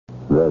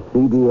The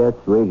CBS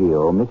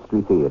Radio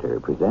Mystery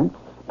Theater presents...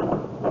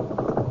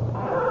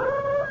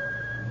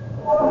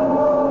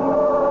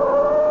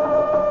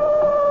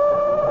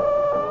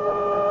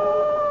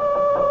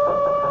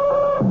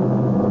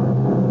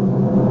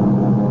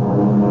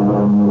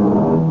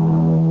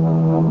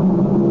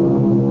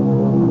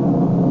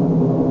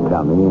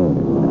 Come in.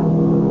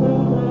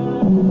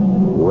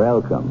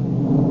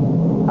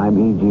 Welcome. I'm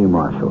E.G.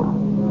 Marshall.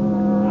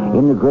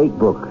 In the great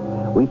book,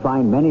 we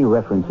find many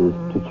references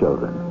to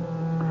children.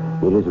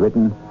 It is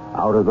written,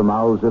 out of the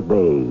mouths of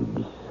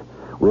babes.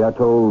 We are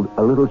told,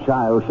 a little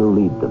child shall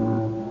lead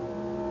them.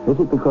 Is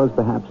it because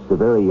perhaps the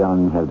very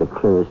young have the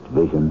clearest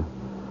vision?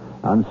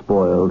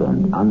 Unspoiled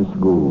and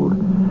unschooled,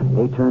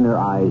 they turn their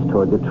eyes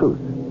toward the truth,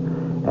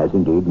 as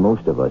indeed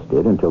most of us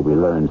did until we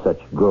learned such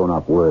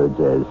grown-up words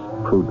as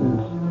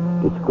prudence,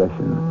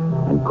 discretion,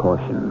 and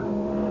caution,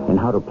 and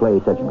how to play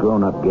such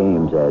grown-up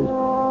games as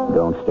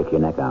don't stick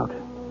your neck out,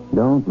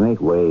 don't make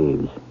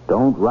waves,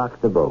 don't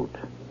rock the boat.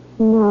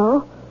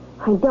 No,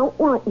 I don't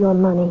want your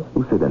money.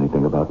 Who said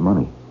anything about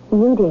money?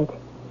 You did.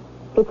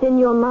 It's in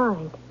your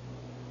mind.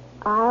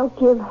 I'll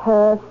give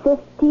her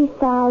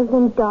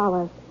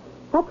 $50,000.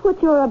 That's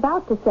what you're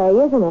about to say,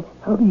 isn't it?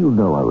 How do you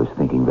know I was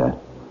thinking that?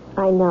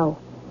 I know.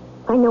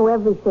 I know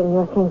everything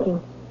you're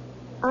thinking.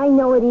 I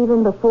know it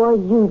even before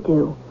you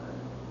do.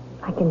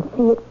 I can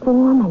see it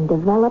form and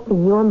develop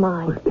in your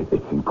mind.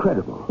 It's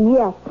incredible.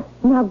 Yes.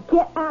 Now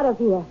get out of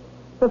here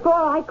before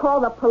I call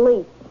the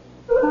police.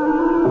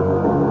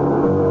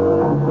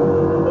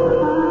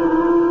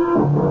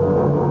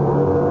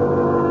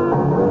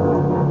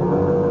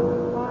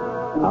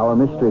 Our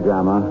mystery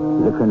drama,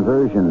 The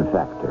Conversion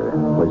Factor,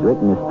 was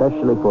written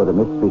especially for the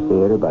Mystery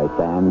Theater by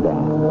Sam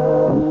Dan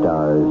and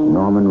stars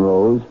Norman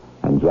Rose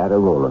and Jada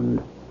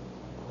Rowland.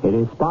 It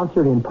is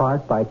sponsored in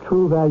part by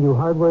True Value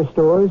Hardware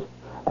Stores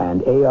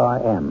and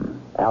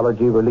ARM,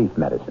 Allergy Relief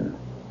Medicine.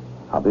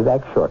 I'll be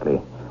back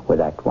shortly with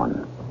Act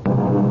One.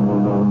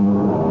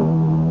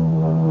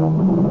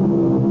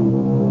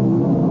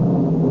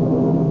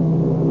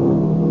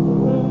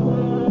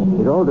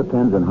 It all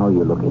depends on how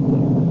you look at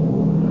things.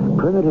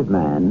 Primitive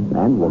man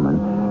and woman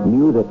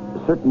knew that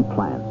certain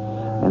plants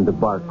and the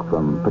bark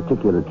from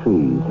particular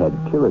trees had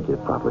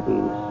curative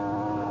properties.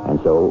 And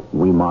so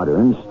we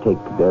moderns take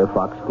their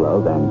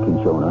foxglove and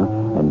cinchona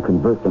and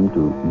convert them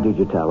to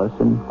digitalis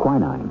and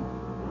quinine.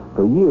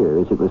 For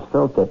years, it was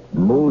felt that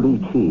moldy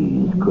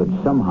cheese could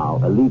somehow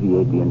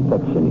alleviate the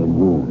infection in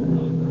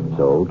wounds.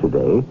 So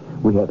today,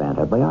 we have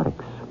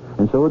antibiotics.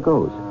 And so it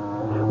goes.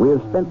 We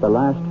have spent the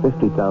last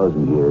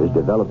 50,000 years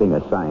developing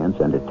a science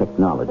and a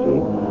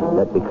technology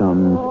that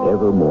becomes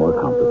ever more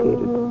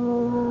complicated.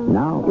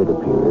 Now, it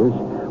appears,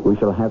 we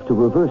shall have to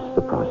reverse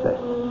the process.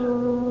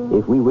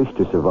 If we wish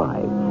to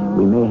survive,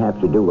 we may have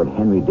to do what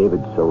Henry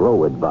David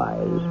Thoreau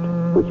advised,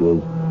 which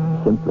is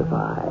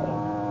simplify.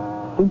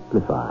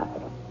 Simplify.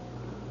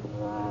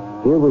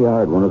 Here we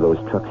are at one of those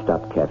truck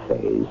stop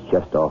cafes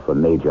just off a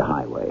major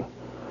highway.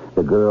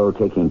 The girl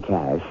taking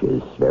cash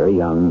is very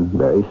young,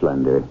 very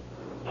slender.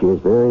 She has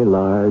very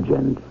large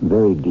and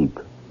very deep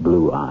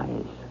blue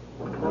eyes.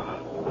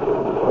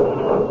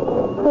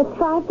 It's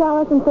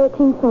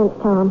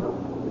 $5.13, Tom.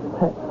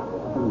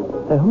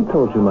 Hey, who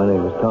told you my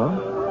name is Tom?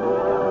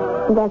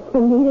 That's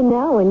for me to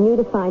know and you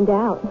to find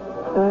out.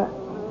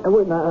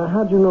 Wait, now,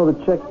 how'd you know the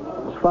check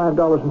is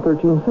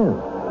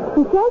 $5.13?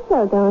 It says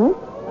so, don't it?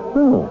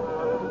 No.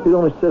 It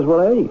only says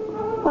what I ate.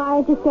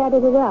 I just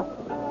added it up.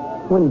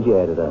 When did you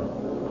add it up?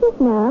 Just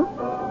now.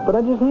 But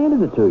I just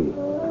handed it to you.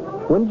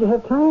 When did you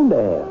have time to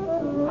add?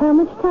 How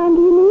much time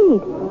do you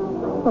need?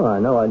 Well, I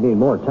know I need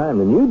more time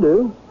than you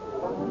do.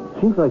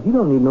 Seems like you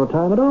don't need no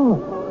time at all.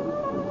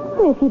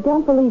 Well, if you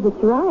don't believe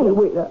it's right. Hey,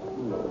 wait,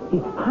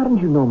 how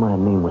did you know my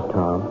name was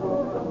Tom?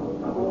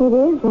 It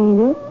is, ain't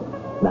it?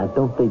 Now,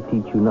 don't they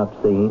teach you not to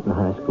say ain't in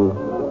high school?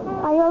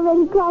 I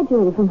already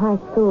graduated from high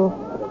school.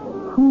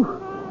 Whew.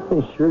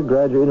 They sure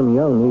graduate them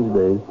young these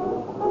days.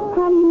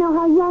 How do you know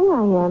how young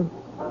I am?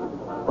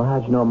 Well,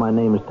 how'd you know my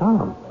name is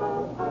Tom?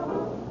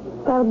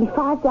 That'll be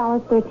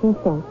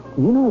 $5.13.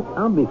 You know,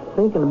 I'll be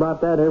thinking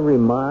about that every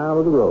mile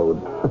of the road.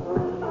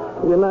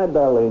 Good night,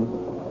 Darlene.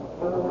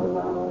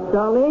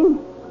 Darlene,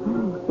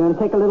 you want to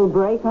take a little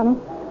break, honey?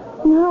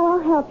 No, I'll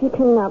help you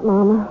clean up,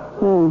 Mama.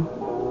 Yeah.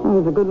 Oh,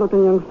 he's a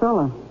good-looking young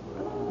fella.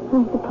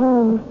 I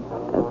suppose.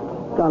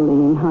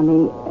 Darlene,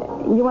 honey,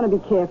 you want to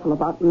be careful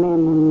about men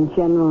in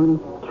general and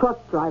truck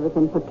drivers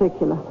in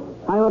particular.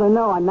 I ought to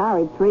know. I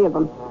married 3 of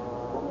them.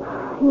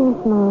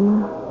 Yes,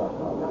 Mama.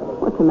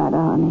 What's the matter,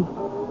 honey?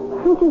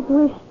 I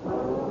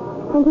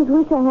just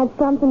wish I had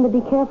something to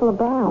be careful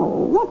about.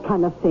 Oh, what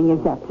kind of thing is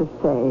that to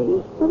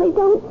say? Well, they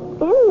don't,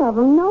 any of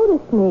them,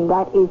 notice me.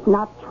 That is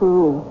not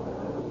true.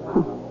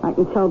 I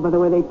can tell by the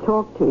way they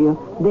talk to you.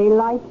 They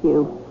like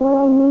you. What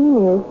I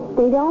mean is,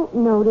 they don't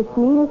notice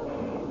me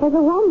as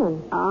a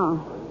woman.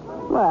 Ah,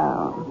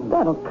 well,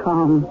 that'll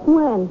come.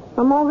 When?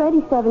 I'm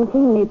already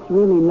 17. It's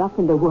really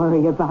nothing to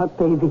worry about,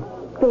 baby.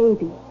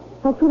 Baby.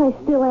 That's what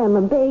I still am,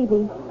 a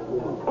baby.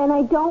 And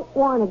I don't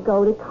want to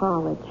go to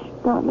college.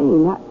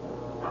 Darlene,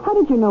 How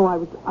did you know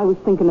I was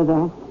thinking of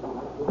that?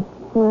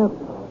 Well,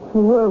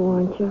 you were,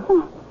 weren't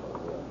you?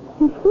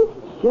 If this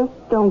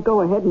just don't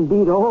go ahead and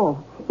beat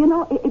all. You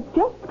know, it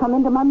just come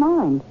into my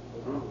mind.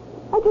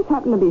 I just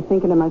happened to be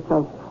thinking to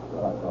myself,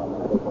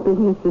 this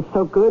business is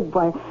so good,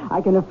 why,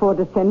 I can afford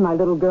to send my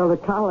little girl to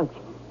college.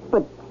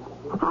 But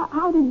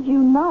how did you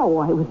know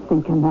I was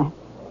thinking that?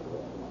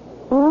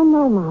 I don't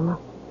know, Mama.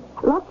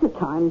 Lots of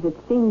times it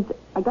seems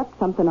I got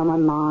something on my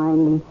mind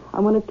and I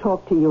want to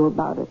talk to you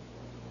about it.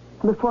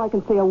 Before I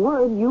can say a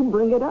word, you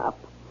bring it up.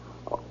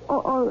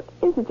 Or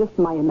is it just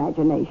my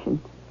imagination?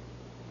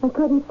 I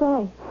couldn't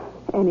say.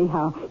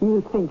 Anyhow,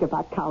 you think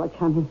about college,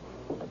 honey.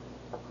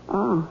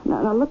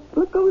 Now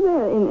look over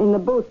there in the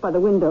booth by the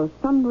window.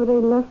 Somebody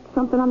left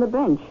something on the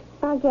bench.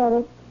 I'll get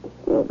it.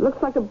 It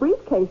looks like a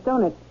briefcase,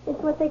 don't it? It's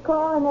what they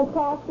call an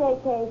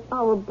attaché case.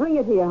 Oh, well, bring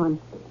it here, hon.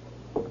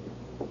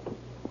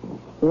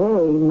 Say,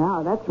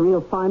 now, that's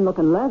real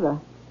fine-looking leather.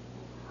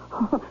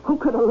 Who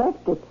could have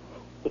left it?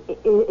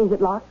 Is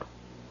it locked?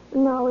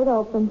 No, it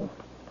opens.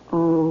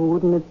 Oh,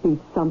 wouldn't it be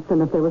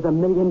something if there was $1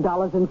 million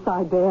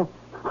inside there?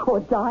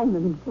 Or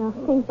diamonds. Well,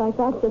 things like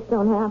that just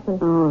don't happen.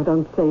 Oh,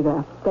 don't say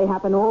that. They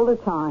happen all the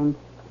time.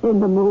 In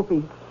the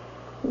movies.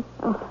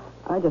 Oh,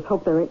 I just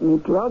hope there ain't any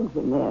drugs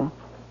in there.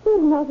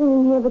 There's nothing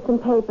in here but some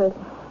papers.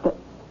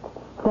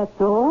 That's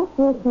all?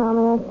 Yes,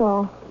 Mama, that's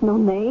all. No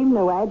name,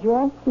 no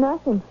address?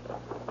 Nothing.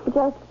 It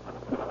just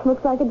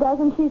looks like a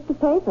dozen sheets of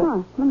paper.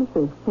 Huh, let me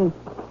see. Here.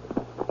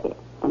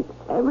 And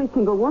every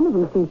single one of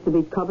them seems to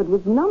be covered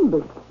with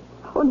numbers.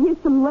 Oh, and here's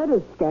some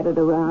letters scattered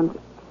around.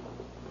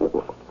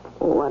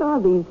 What are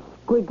these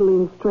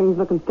squiggly and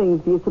strange-looking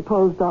things, do you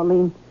suppose,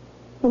 Darlene?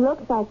 It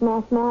looks like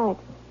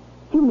mathematics.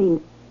 You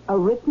mean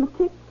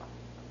arithmetic?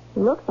 It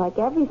looks like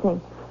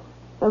everything.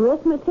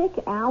 Arithmetic,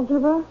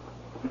 algebra,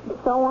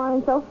 so on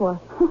and so forth.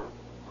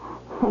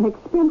 An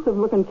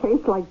expensive-looking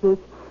case like this,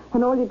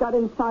 and all you got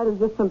inside is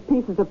just some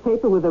pieces of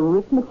paper with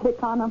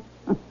arithmetic on them?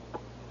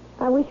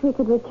 I wish we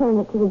could return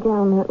it to the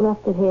gentleman that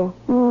left it here.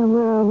 Yeah,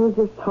 well, we'll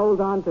just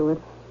hold on to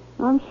it.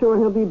 I'm sure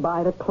he'll be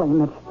by to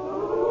claim it.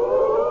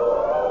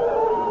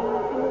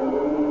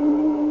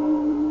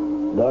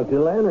 Dr.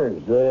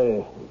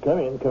 Lanners, come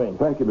in.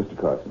 Thank you, Mr.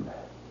 Carson.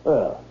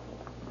 Well,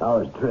 how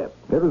was the trip?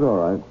 It was all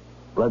right.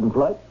 Pleasant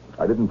flight?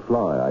 I didn't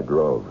fly. I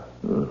drove.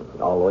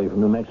 All the way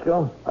from New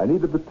Mexico? I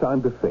needed the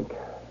time to think.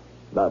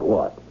 About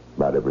what?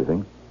 About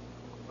everything.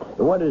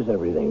 What is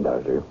everything,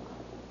 Doctor?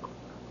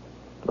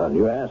 Well,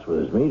 you asked for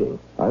this meeting.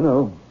 I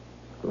know.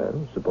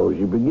 Well, suppose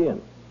you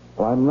begin.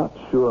 Well, I'm not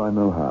sure I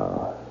know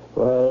how.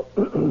 Well,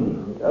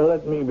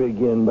 let me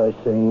begin by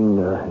saying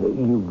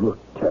you look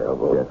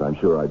terrible. Yes, I'm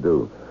sure I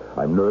do.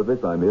 I'm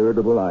nervous. I'm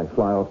irritable. I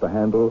fly off the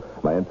handle.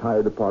 My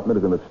entire department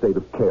is in a state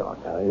of chaos.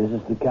 Is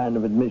this the kind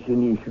of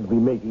admission you should be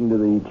making to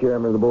the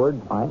chairman of the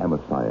board? I am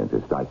a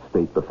scientist. I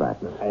state the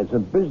facts. As a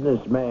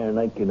businessman,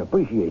 I can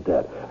appreciate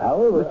that.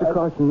 However, Mr.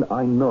 Carson,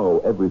 I know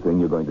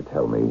everything you're going to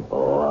tell me.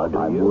 Oh, do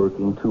I'm you?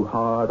 working too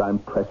hard. I'm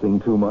pressing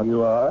too much.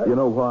 You are? You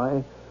know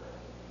why?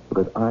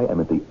 Because I am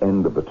at the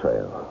end of the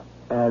trail.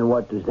 And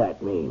what does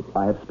that mean?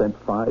 I have spent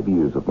 5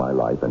 years of my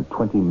life and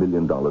 $20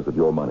 million of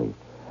your money.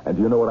 And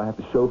do you know what I have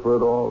to show for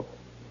it all?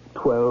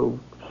 12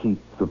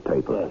 sheets of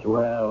paper. Yes,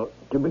 well,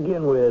 to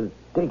begin with,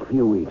 take a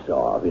few weeks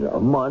off, a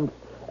month,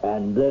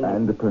 and then...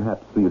 And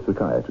perhaps be a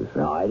psychiatrist.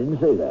 No, I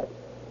didn't say that.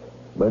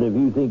 But if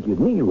you think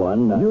you'd need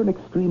one... You're an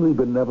extremely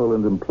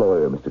benevolent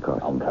employer, Mr.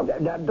 Carson.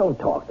 Now, don't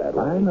talk that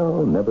way. I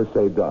know. Never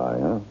say die,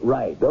 huh?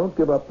 Right. Don't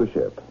give up the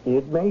ship.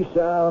 It may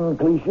sound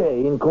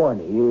cliche and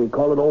corny. You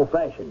call it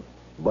old-fashioned.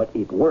 But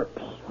it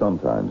works.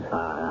 Sometimes.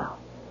 Ah.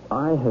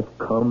 I have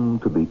come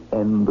to the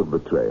end of the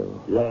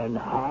trail. Then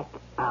hack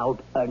out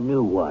a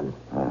new one.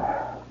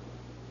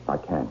 I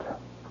can't.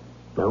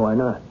 No, why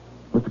not?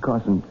 Mr.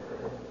 Carson,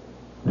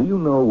 do you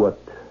know what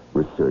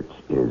research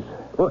is?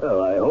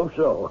 Well, I hope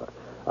so.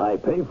 I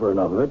pay for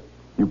enough of it.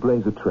 You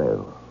blaze a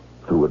trail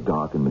through a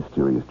dark and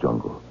mysterious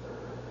jungle.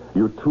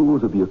 Your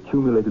tools are the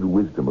accumulated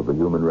wisdom of the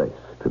human race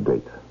to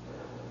date.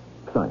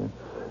 Science.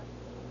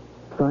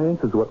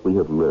 Science is what we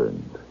have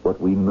learned,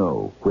 what we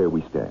know, where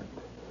we stand.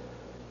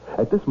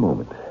 At this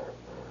moment,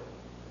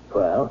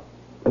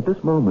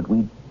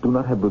 we do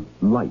not have the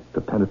light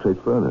to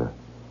penetrate further,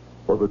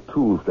 or the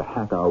tools to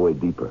hack our way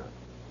deeper.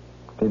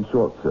 In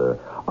short, sir,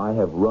 I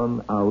have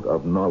run out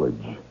of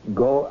knowledge.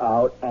 Go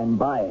out and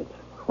buy it.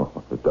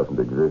 It doesn't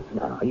exist.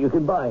 No, you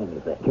can buy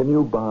anything. Can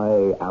you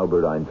buy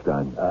Albert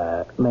Einstein?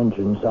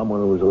 Mention someone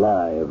who's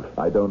alive.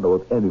 I don't know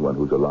of anyone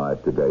who's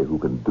alive today who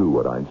can do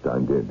what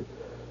Einstein did.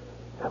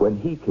 When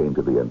he came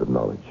to the end of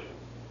knowledge,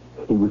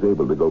 he was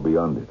able to go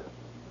beyond it.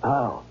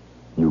 How?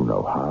 You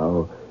know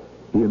how.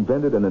 He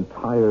invented an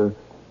entire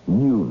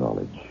new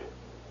knowledge,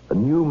 a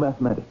new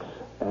mathematics.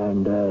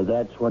 And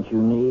that's what you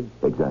need?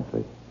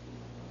 Exactly.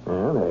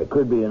 Well, there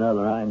could be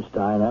another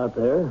Einstein out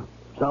there,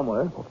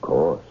 somewhere. Of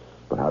course.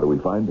 But how do we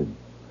find him?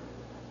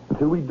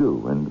 Until we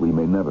do, and we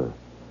may never,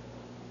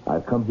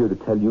 I've come here to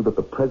tell you that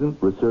the present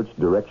research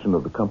direction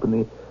of the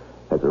company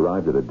has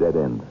arrived at a dead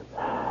end.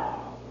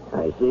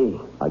 I see.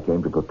 I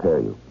came to prepare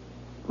you.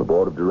 The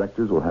board of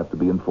directors will have to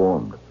be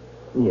informed.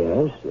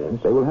 Yes.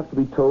 They will have to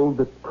be told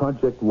that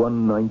Project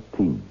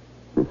 119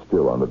 is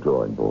still on the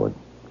drawing board,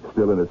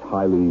 still in its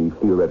highly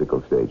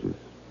theoretical stages,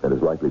 and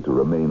is likely to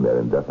remain there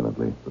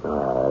indefinitely.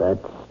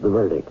 That's the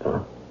verdict,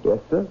 huh? Yes,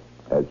 sir.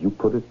 As you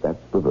put it,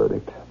 that's the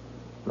verdict.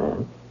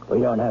 Man, we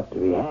don't have to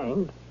be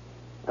hanged.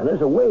 And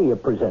there's a way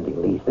of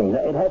presenting these things.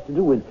 It has to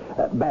do with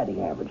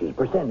batting averages,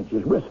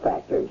 percentages, risk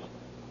factors.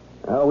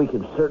 We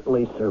can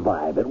certainly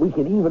survive it. We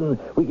can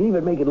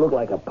even make it look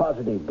like a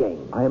positive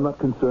gain. I am not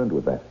concerned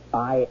with that.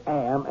 I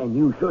am, and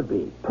you should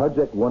be.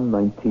 Project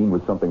 119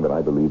 was something that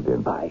I believed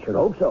in. I should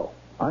hope so.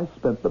 I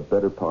spent the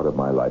better part of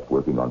my life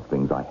working on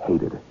things I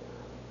hated.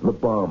 The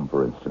bomb,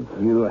 for instance.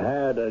 You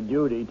had a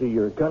duty to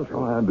your country.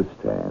 Oh, I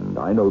understand.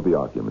 I know the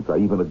arguments. I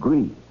even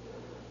agree.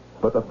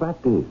 But the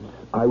fact is,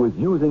 I was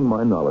using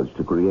my knowledge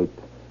to create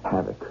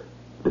havoc,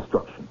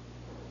 destruction.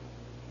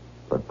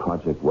 But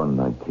Project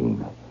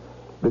 119,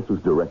 this was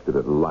directed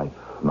at life,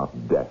 not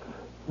death.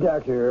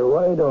 Doctor,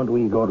 why don't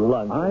we go to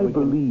lunch? I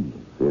believe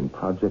in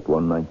Project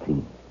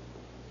 119,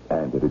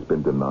 and it has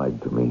been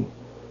denied to me.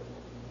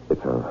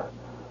 It's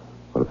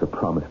a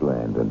promised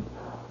land, and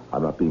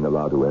I'm not being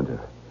allowed to enter.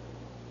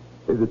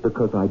 Is it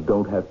because I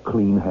don't have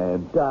clean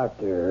hands?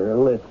 Doctor,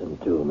 listen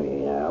to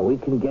me. We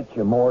can get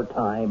you more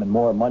time and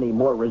more money,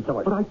 more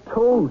resources. But I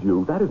told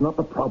you, that is not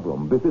the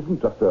problem. This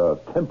isn't just a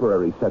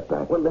temporary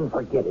setback. Well, then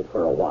forget it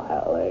for a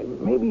while.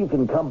 Maybe you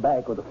can come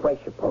back with a fresh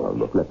approach. Well,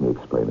 look, let me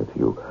explain it to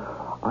you.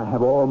 I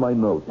have all my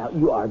notes. Now,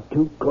 you are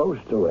too close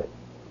to it.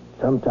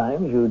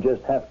 Sometimes you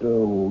just have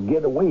to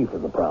get away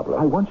from the problem.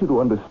 I want you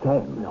to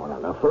understand.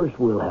 No. First,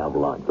 we'll have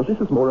lunch. But this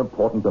is more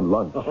important than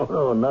lunch. Oh,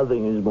 no,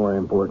 nothing is more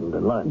important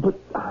than lunch. But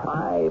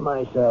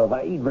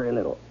I eat very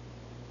little.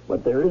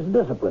 But there is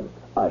discipline.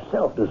 A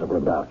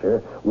self-discipline,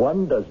 Doctor.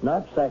 One does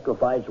not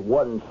sacrifice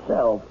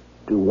oneself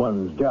to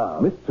one's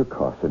job. Mr.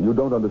 Carson, you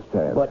don't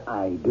understand. But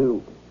I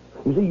do.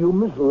 You see, you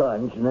miss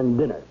lunch and then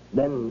dinner,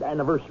 then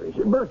anniversaries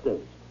and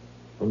birthdays.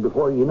 And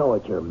before you know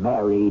it, you're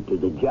married to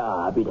the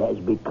job. It has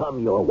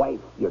become your wife,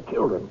 your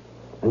children.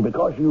 And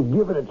because you've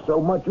given it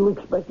so much, you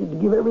expect it to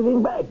give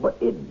everything back. But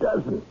it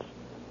doesn't.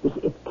 You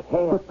see, it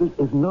can't. But this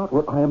is not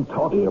what I am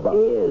talking about. It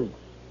is.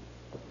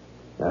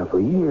 Now,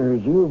 for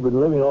years, you've been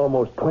living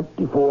almost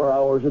 24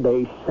 hours a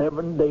day,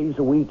 7 days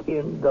a week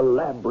in the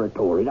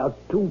laboratory. Now,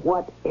 to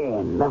what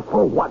end? Now,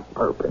 for what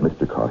purpose?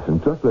 Mr. Carson,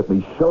 just let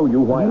me show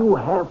you why. You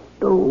have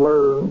to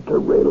learn to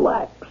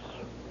relax.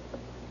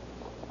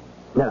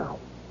 Now,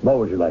 what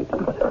would you like to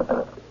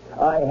eat?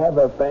 I have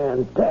a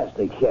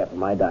fantastic chef in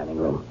my dining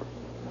room.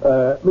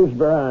 Miss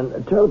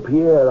Brown, tell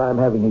Pierre I'm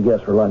having a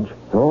guest for lunch.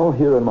 It's all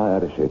here in my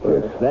attaché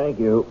case. Thank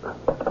you.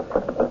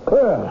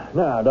 Well,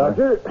 now,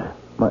 Doctor.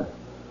 My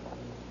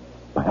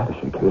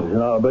attaché case.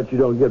 No, I bet you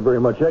don't get very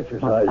much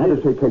exercise. My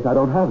attaché case, I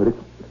don't have it.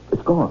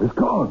 It's gone. It's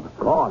gone.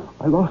 Gone?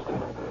 I lost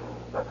it.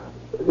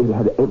 It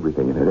had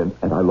everything in it,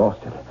 and I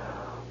lost it.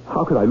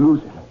 How could I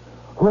lose it?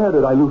 Where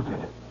did I lose it?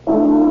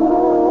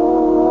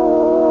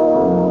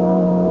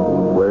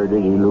 Where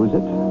did he lose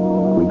it?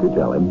 We could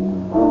tell him.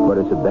 But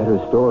it's a better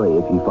story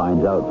if he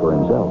finds out for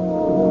himself.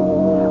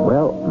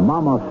 Well,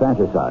 Mama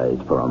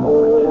fantasized for a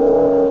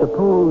moment.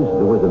 Suppose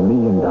there was $1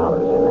 million in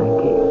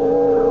that case.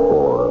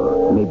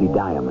 Or maybe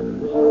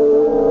diamonds.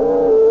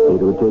 It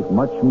would take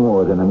much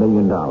more than $1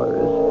 million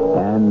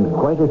and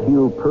quite a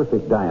few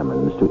perfect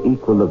diamonds to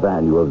equal the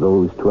value of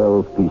those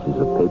 12 pieces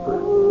of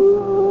paper.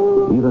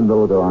 Even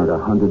though there aren't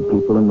 100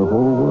 people in the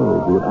whole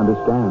world who would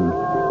understand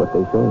what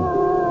they say.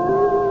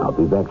 I'll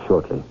be back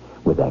shortly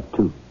with Act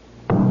 2.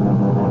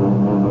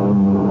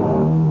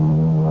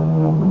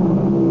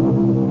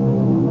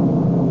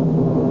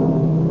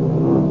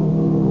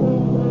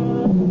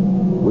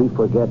 We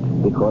forget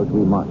because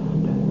we must,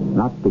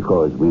 not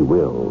because we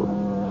will,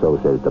 so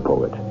says the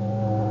poet.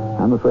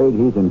 I'm afraid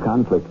he's in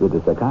conflict with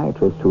the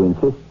psychiatrist who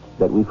insists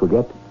that we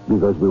forget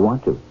because we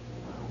want to.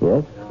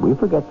 Yes, we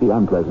forget the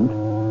unpleasant,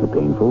 the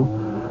painful,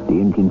 the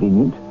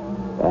inconvenient,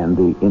 and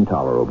the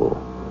intolerable.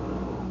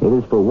 It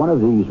is for one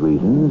of these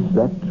reasons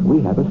that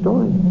we have a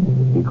story.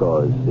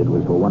 Because it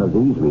was for one of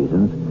these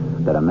reasons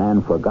that a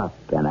man forgot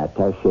an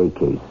attaché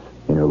case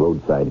in a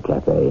roadside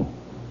cafe.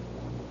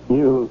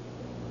 You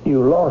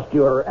lost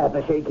your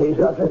attaché case,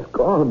 Doctor? It's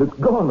gone. It's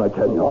gone, I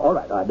tell you. All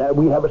right.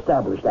 We have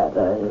established that.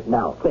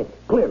 Now, think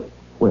clearly.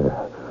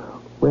 Where?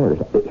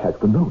 It has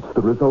the notes,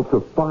 the results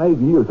of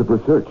 5 years of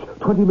research,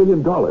 $20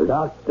 million.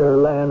 Dr.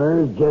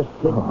 Lanners, just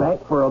sit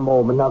back for a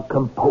moment. Now,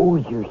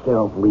 compose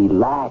yourself.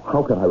 Relax.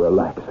 How can I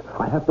relax?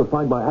 I have to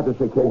find my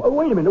attaché case. Oh,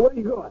 wait a minute. Where are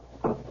you going?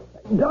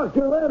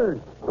 Dr.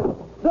 Lanners!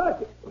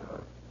 Doctor!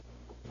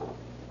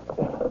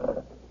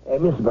 Hey,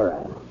 Miss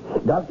Baran,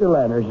 Dr.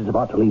 Lanners is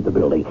about to leave the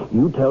building.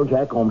 You tell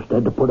Jack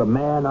Olmsted to put a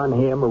man on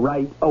him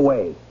right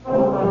away.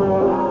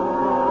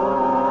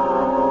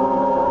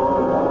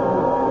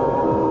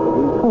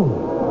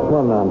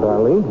 Well, now,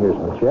 Darlene, here's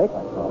my check.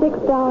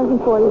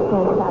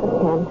 $6.40 out of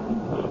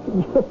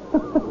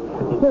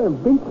 10.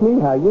 It beats me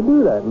how you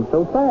do that and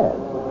so fast.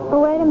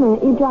 Oh, wait a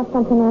minute. You dropped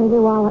something out of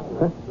your wallet.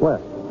 Huh?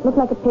 What? Looked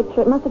like a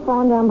picture. It must have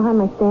fallen down behind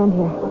my stand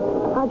here.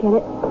 I'll get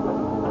it.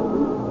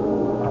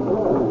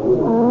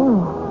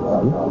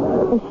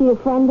 Oh. Is she a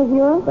friend of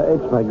yours?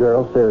 It's my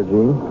girl, Sarah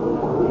Jean.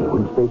 Hey,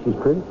 wouldn't you say she's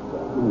pretty?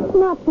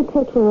 Not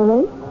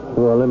particularly.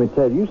 Well, let me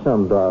tell you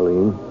something,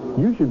 Darlene.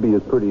 You should be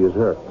as pretty as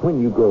her when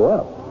you grow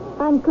up.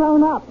 I'm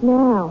grown up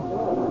now.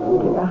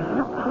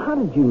 How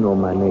did you know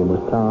my name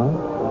was Tom?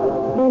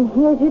 And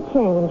here's your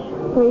change.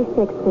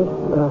 360.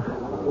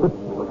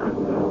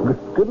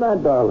 Good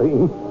night,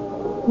 Darlene.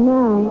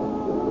 Night.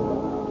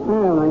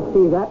 Well, I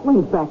see that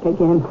one's back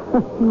again.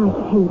 I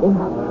hate him.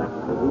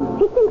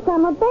 He thinks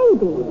I'm a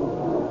baby.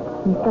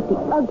 He's got the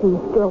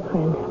ugliest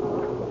girlfriend.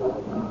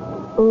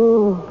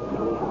 Ooh,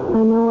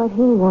 I know what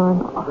he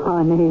wants.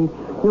 Honey,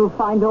 you'll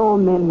find all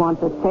men want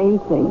the same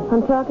thing.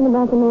 I'm talking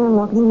about the man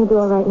walking in the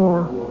door right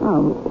now.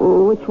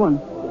 Oh, which one?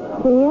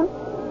 See him?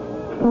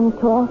 Kind of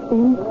tall,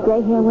 thin,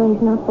 gray hair where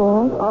he's not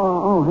bald.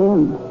 Oh,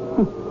 him.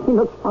 He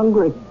looks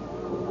hungry.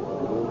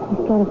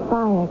 He's got a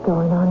fire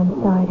going on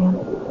inside him.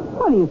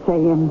 What are you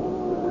saying?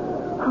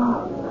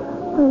 Oh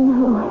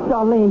no.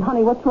 Darlene,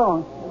 honey, what's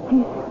wrong?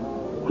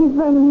 He's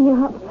burning me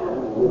up.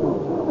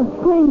 The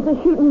flames are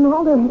shooting in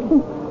all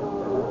directions.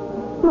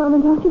 Mama,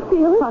 don't you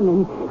feel it?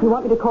 Honey, you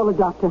want me to call a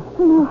doctor?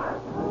 No,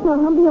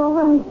 I'll be all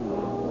right.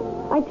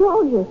 I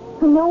told you.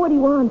 I know what he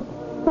wants.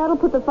 That'll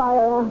put the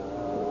fire out.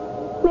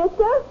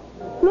 Mister?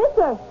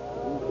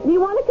 Do you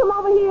want to come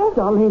over here?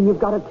 Darlene, you've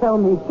got to tell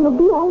me. It'll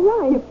be all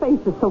right. Your face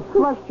is so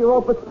flushed, you're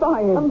all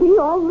perspired. I'll be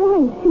all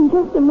right in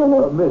just a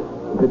minute. Miss,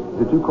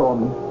 did you call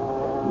me?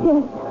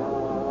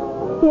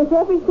 Yes,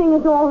 everything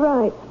is all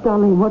right.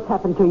 Darlene, what's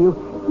happened to you?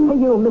 Hey,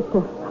 you,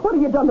 mister. What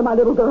have you done to my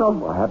little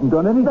girl? I haven't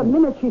done anything. The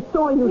minute she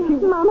saw you, she...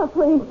 Mama,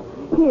 please.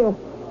 Here.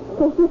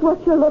 This is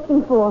what you're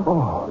looking for.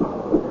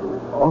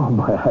 Oh,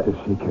 my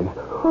attaché case.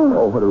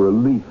 Oh, what a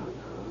relief.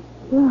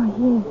 Oh,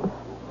 yes.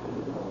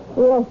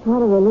 Yes,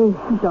 what a relief.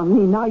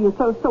 Darlene, now you're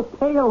so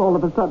pale all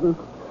of a sudden.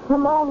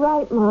 I'm all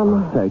right,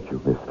 Mama. Thank you,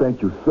 miss.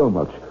 Thank you so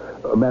much.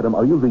 Madam,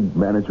 are you the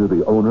manager,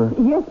 the owner?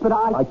 Yes, but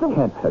I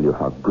can't tell you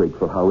how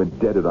grateful, how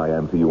indebted I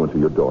am to you and to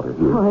your daughter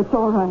here. Oh, it's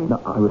all right. Now,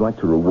 I would like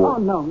to reward...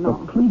 Oh, no. Oh,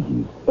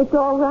 please. It's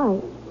all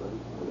right.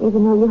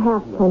 Even though you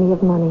have plenty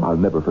of money. I'll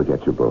never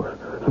forget you both.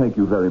 Thank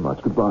you very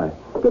much. Goodbye.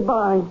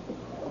 Goodbye.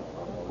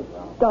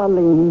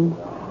 Darlene,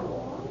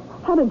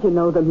 how did you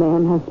know the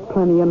man has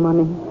plenty of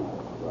money?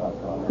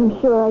 I'm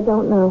sure I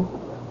don't know.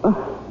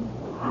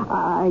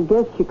 I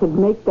guess you could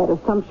make that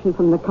assumption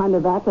from the kind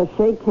of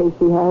attaché case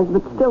he has,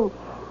 but still...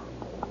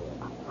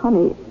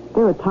 Honey,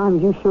 there are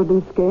times you sure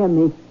do scare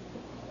me.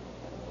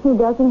 He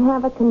doesn't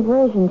have a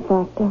conversion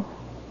factor.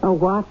 A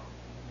what?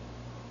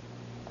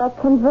 A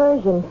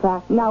conversion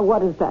factor. Now, what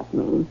does that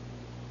mean?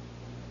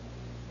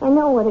 I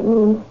know what it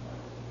means,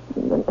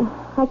 but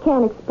I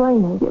can't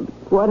explain it. Yeah,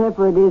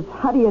 whatever it is,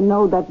 how do you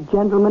know that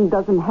gentleman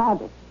doesn't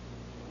have it?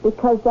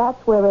 Because that's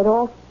where it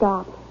all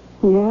stops.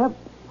 Yeah?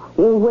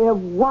 Well, where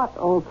what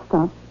all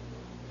stops?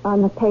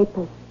 On the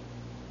papers.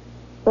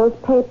 Those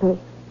papers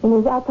in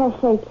his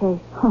attaché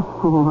case.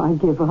 Oh, I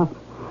give up.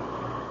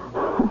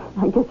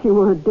 I guess you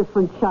were a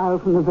different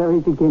child from the very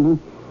beginning.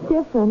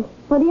 Different?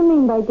 What do you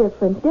mean by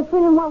different?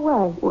 Different in what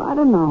way? Well, I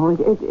don't know.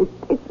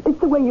 It's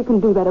the way you can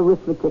do that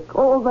arithmetic.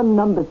 All the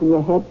numbers in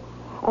your head.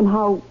 And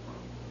how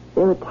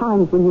there are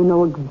times when you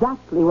know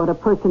exactly what a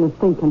person is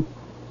thinking.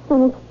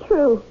 And it's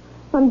true.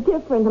 I'm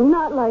different. I'm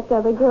not like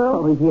other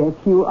girls. Oh, yes,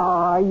 you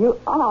are. You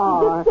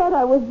are. You just said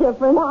I was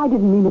different. Well, I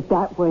didn't mean it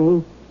that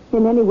way.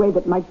 In any way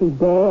that might be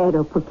bad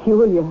or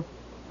peculiar.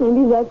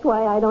 Maybe that's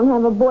why I don't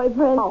have a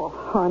boyfriend. Oh,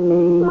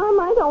 honey. Mom,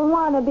 I don't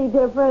want to be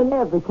different.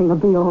 Everything will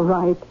be all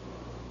right.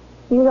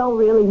 You don't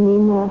really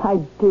mean that. I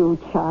do,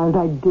 child,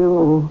 I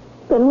do.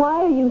 Then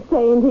why are you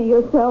saying to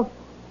yourself,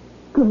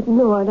 good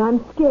Lord,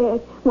 I'm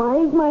scared. Why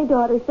is my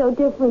daughter so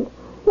different?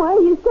 Why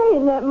are you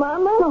saying that,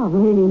 Mama?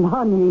 Darlene,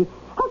 honey,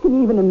 how can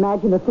you even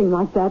imagine a thing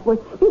like that? Well,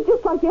 you're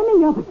just like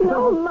any other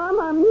girl. No, Mom,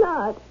 I'm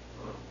not.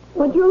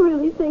 What you're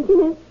really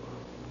thinking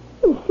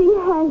is she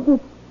has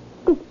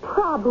this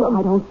problem. Well,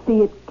 I don't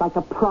see it like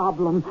a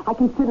problem. I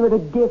consider it a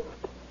gift,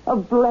 a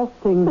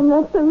blessing. And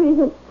that's the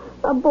reason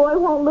a boy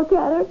won't look at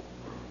her.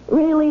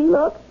 Really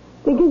look,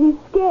 because he's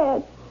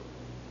scared.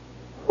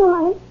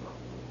 Why?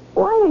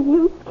 Why are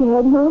you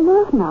scared,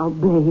 Mama? Now,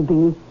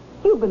 baby,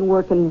 you've been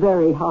working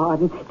very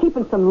hard and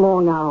keeping some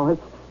long hours.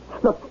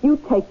 Look, you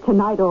take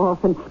tonight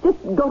off and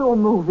just go to a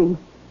movie.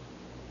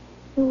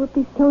 It would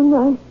be so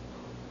nice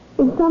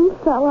if some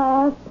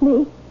fella asked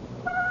me.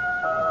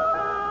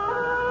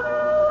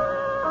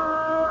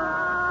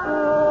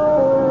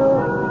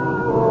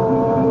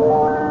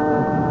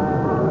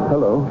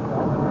 Hello.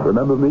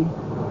 Remember me?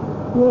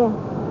 Yeah.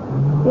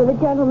 You're the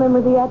gentleman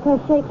with the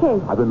attaché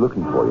case. I've been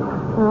looking for you.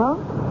 Oh?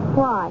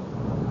 Why?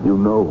 You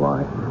know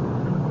why.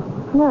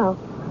 No.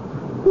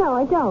 No,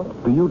 I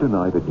don't. Do you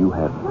deny that you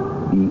have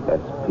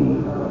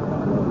ESP?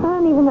 I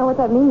don't even know what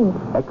that means.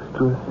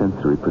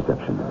 Extrasensory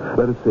perception.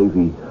 Let us say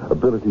the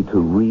ability to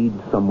read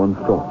someone's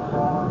thoughts.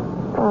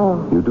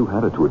 Oh. You do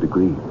have it to a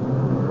degree.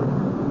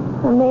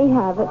 I may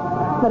have it,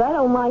 but I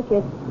don't like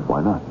it.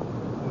 Why not?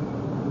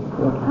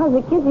 Because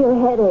it gives you a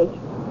headache.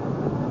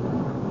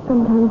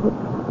 Sometimes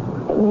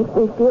it makes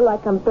me feel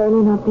like I'm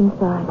burning up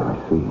inside. I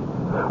see.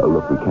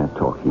 Look, we can't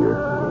talk here.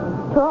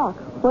 Talk?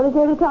 What is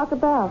there to talk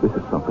about? This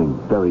is something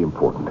very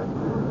important.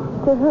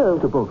 To who?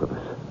 To both of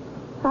us.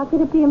 How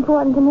could it be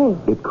important to me?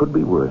 It could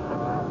be worth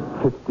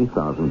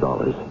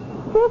 $50,000.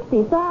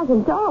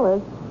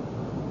 $50,000?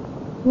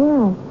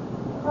 Yes.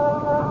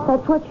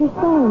 That's what you're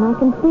saying. I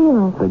can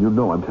feel it. Then you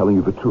know I'm telling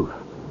you the truth.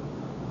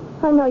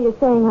 I know you're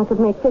saying I could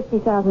make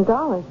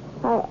 $50,000.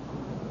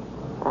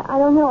 I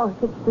don't know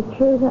if it's the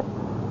truth.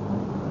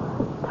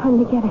 It's time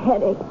to get a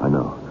headache. I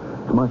know.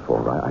 It's my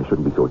fault. I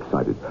shouldn't be so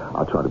excited.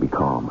 I'll try to be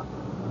calm.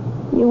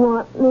 You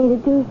want me to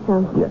do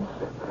something? Yes.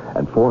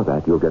 And for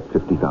that, you'll get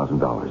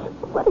 $50,000.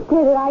 What is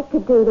there that I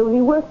could do that would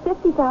be worth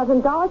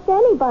 $50,000 to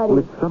anybody? Well,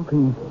 it's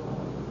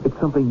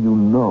something you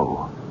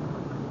know.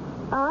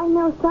 I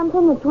know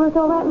something that's worth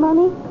all that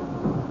money?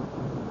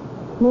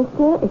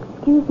 Mister,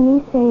 excuse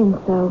me saying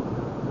so,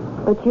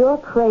 but you're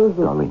crazy.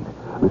 Darlene,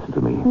 listen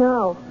to me.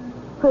 No.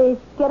 Please,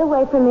 get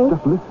away from me.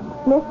 Just listen.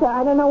 Mister,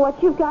 I don't know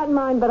what you've got in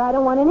mind, but I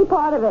don't want any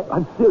part of it.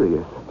 I'm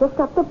serious. Just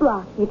up the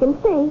block. You can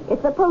see.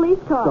 It's a police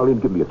car.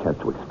 Darlene, give me a chance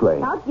to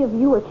explain. I'll give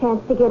you a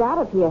chance to get out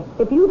of here.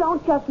 If you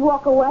don't just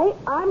walk away,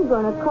 I'm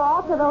going to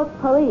call to those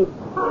police.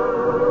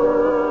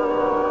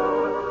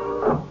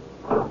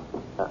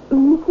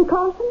 Mr.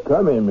 Carson?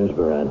 Come in, Miss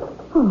Moran.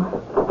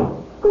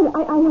 Oh. Well,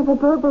 I have a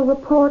verbal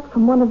report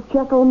from one of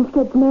Jack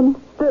Olmsted's men,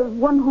 the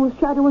one who's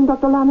shadowing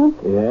Dr. Lanners.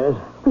 Yes?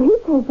 Well, he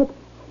says that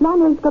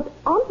Lanners got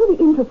onto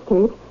the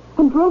interstate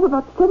and drove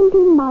about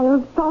 17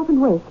 miles south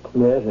and west.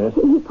 Yes.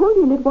 He pulled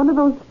in at one of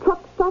those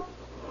truck stops,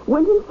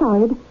 went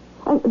inside,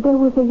 and there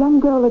was a young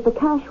girl at the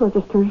cash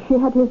register. She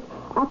had his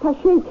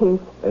attaché case.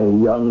 A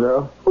young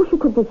girl? Oh, she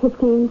could be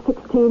 15,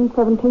 16,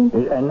 17.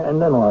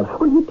 And then what?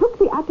 Well, he took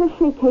the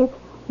attaché case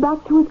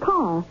back to his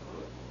car.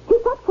 He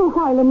sat for a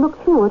while and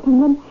looked through it,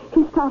 and then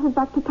he started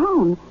back to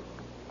town.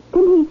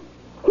 Then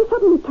he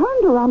suddenly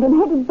turned around and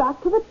headed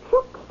back to the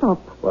truck stop.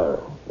 Well,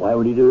 why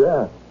would he do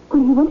that?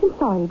 When he went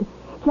inside,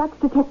 Jack's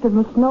detective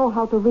must know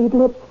how to read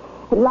lips.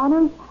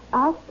 Lanners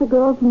asked the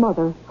girl's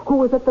mother, who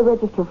was at the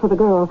register for the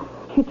girl.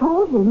 She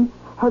told him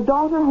her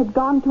daughter had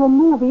gone to a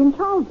movie in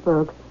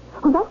Charlesburg.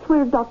 Well, that's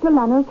where Dr.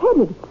 Lanners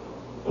headed.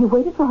 He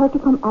waited for her to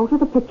come out of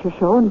the picture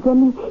show, and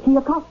then he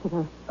accosted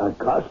her.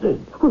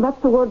 Accosted? Well, that's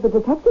the word the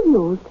detective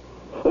used.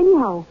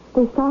 Anyhow,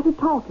 they started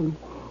talking.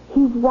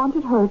 He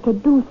wanted her to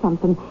do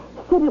something.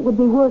 Said it would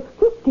be worth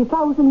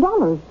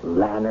 $50,000.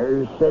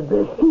 Lanners said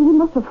this? He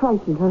must have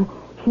frightened her.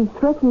 She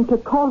threatened to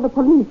call the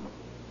police.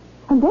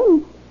 And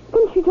then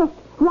she just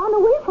ran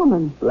away from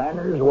him.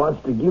 Lanners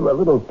wants to give a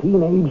little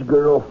teenage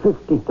girl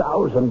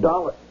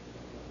 $50,000.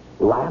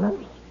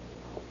 Lanners?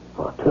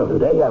 Well, till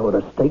today, I would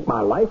have staked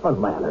my life on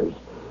Lanners.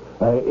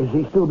 Is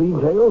he still being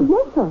tailed?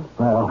 Yes, sir.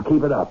 Well,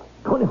 keep it up.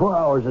 24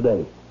 hours a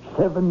day.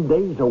 7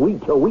 days a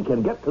week till we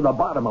can get to the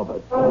bottom of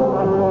it.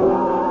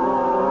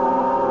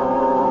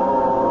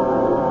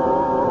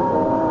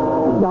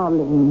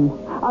 Darling,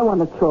 I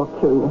want to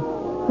talk to you.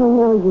 I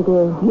know you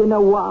do. You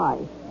know why?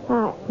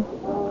 Yes.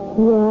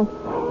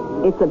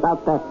 It's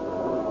about that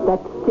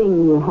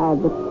thing you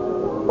had that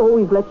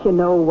always lets you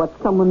know what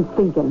someone's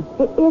thinking.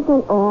 It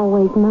isn't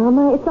always,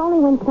 Mama. It's only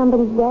when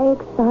somebody's very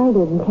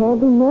excited and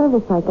terribly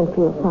nervous I can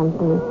feel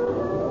something.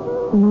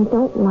 And I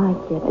don't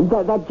like it.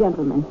 That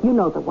gentleman, you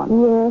know the one.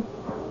 Yes.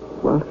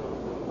 Well,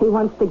 he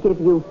wants to give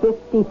you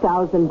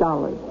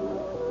 $50,000.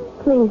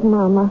 Please,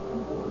 Mama.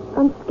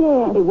 I'm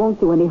scared. It won't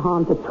do any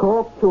harm to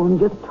talk to him.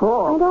 Just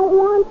talk. I don't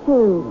want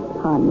to.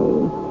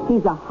 Honey,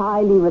 he's a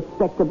highly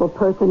respectable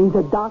person. He's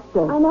a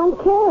doctor. I don't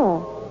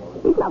care.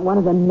 He's not one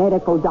of them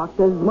medical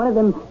doctors, one of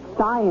them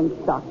science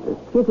doctors.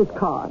 Here's his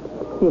card.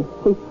 Here,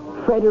 see,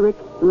 Frederick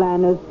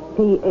Lanners,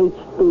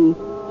 Ph.D.,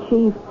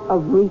 Chief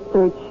of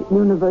Research,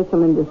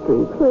 Universal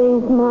Industries.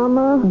 Please,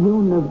 Mama.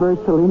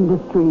 Universal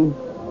Industries.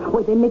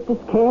 Where they make this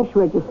cash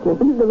register,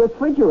 the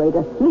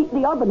refrigerator,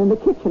 the oven in the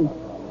kitchen.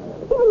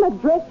 Even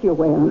that dress you're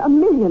wearing, a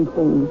million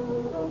things.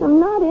 I'm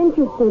not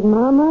interested,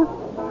 Mama.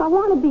 I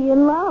want to be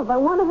in love. I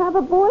want to have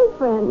a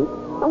boyfriend.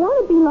 I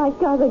want to be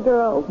like other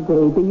girls.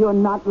 Baby, you're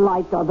not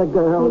like other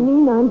girls. You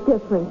mean I'm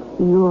different?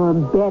 You're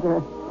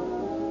better.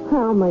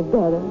 How am I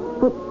better?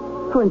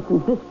 For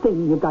instance, this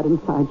thing you got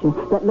inside you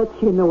that lets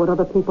you know what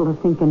other people are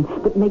thinking,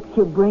 that makes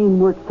your brain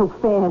work so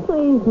fast.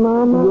 Please,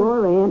 Mama.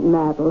 Your Aunt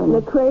Madeline.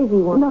 The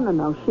crazy one.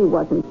 No. She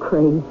wasn't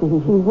crazy.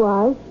 She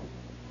was.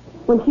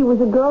 When she was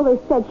a girl, they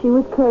said she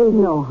was crazy.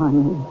 No,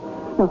 honey.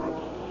 No,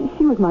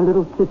 she was my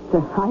little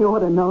sister. I ought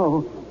to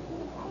know.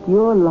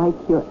 You're like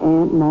your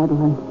Aunt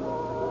Madeline.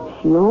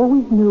 She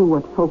always knew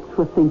what folks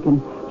were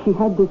thinking. She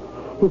had this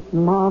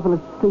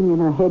marvelous thing in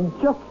her head,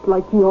 just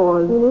like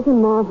yours. It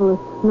isn't marvelous.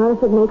 Not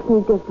if it makes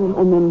me different.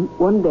 And then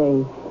one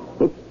day,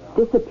 it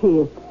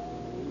disappeared.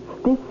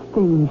 This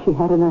thing she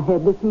had in her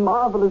head, this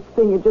marvelous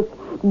thing, it just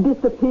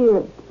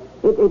disappeared.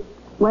 It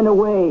went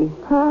away.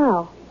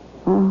 How?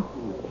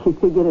 She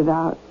figured it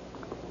out.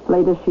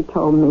 Later she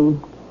told me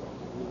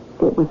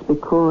it was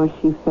because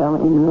she fell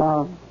in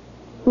love.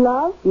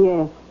 Love?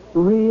 Yes,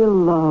 real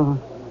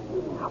love.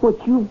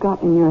 What you've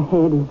got in your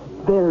head is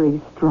very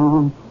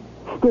strong.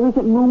 There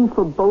isn't room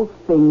for both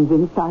things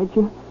inside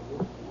you.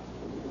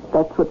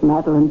 That's what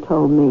Madeline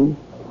told me.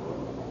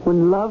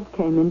 When love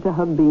came into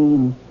her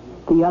being,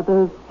 the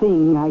other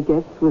thing, I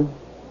guess, was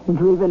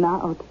driven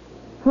out.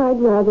 I'd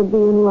rather be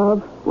in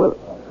love. Well,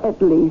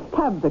 at least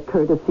have the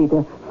courtesy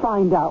to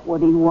find out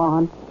what he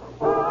wants.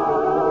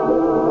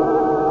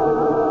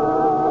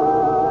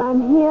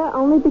 I'm here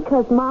only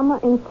because Mama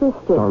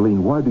insisted.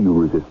 Darlene, why do you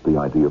resist the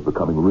idea of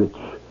becoming rich?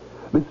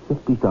 This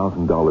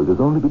 $50,000 is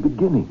only the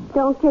beginning.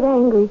 Don't get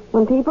angry.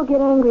 When people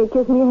get angry, it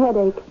gives me a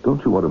headache.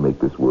 Don't you want to make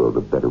this world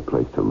a better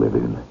place to live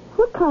in?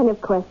 What kind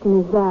of question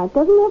is that?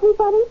 Doesn't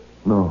everybody?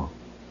 No,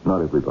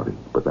 not everybody,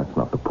 but that's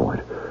not the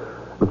point.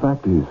 The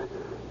fact is,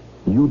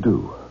 you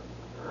do.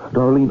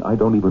 Darlene, I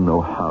don't even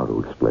know how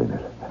to explain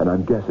it, and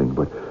I'm guessing,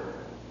 but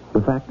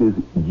the fact is,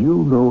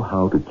 you know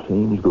how to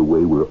change the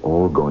way we're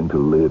all going to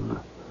live.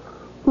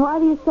 Why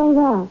do you say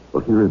that?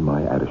 Well, here in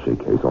my attaché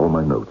case, all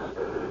my notes.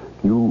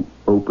 You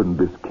opened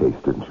this case,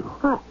 didn't you?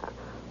 I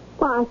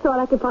thought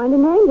I could find a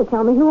name to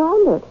tell me who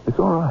owned it. It's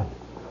all right.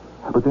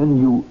 But then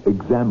you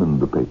examined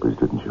the papers,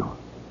 didn't you?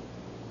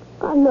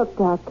 I looked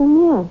at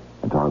them, yes.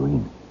 And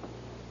Darlene,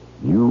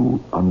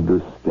 you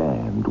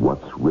understand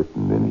what's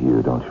written in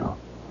here, don't you?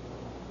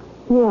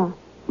 Yeah.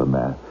 The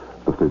math,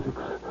 the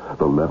physics,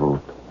 the levels.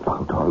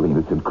 Oh, Darlene,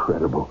 it's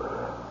incredible.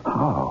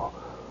 How?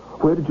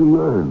 Where did you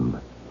learn?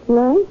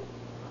 Learn?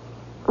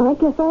 I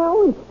guess I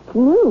always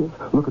knew.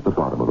 Look at the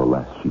bottom of the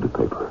last sheet of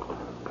paper.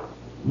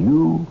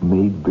 You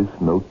made this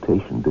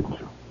notation, didn't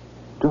you?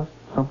 Just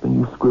something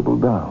you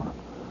scribbled down.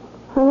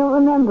 I don't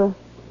remember.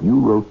 You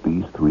wrote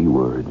these 3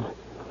 words.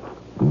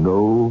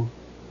 No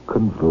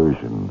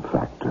conversion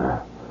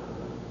factor.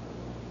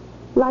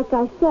 Like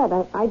I said,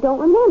 I don't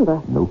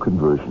remember. No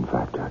conversion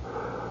factor.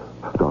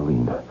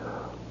 Darlene,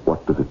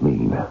 what does it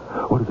mean?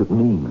 What does it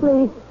mean?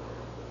 Please,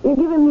 you're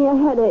giving me a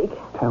headache.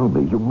 Tell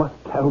me. You must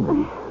tell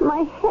me.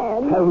 My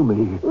head. Tell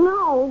me.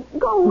 No,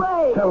 go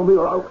away. Tell me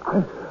or I'll...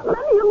 Let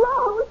me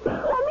alone.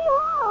 Let me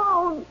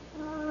alone.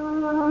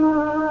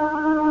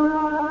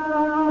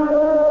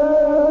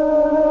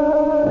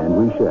 And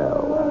we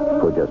shall,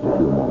 for just a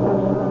few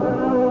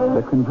moments.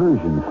 The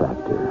conversion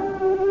factor.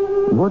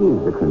 What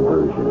is the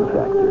conversion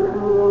factor?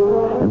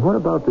 And what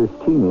about this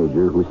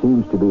teenager who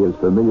seems to be as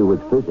familiar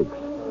with physics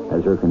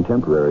as her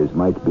contemporaries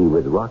might be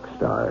with rock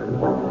stars?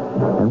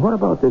 And what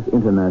about this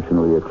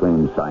internationally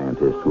acclaimed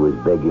scientist who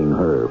is begging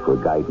her for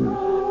guidance?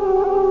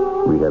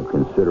 We have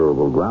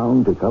considerable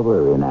ground to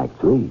cover in Act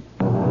 3.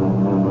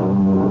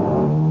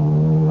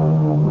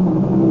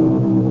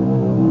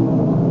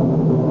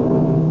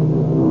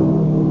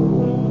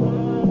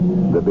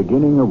 The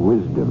beginning of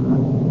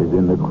wisdom is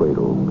in the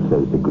cradle,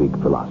 says the Greek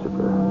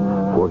philosopher.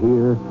 For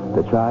here,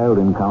 the child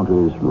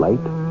encounters light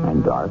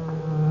and dark,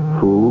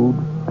 food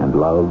and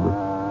love,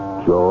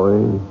 joy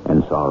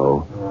and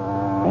sorrow,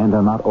 and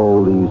are not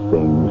all these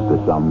things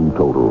the sum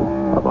total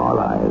of our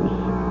lives?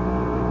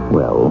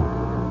 Well,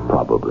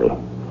 probably.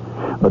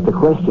 But the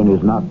question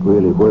is not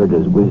really where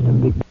does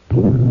wisdom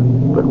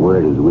begin, but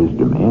where does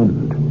wisdom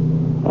end,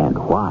 and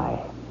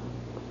why?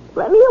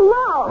 Let me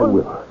alone. I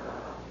will.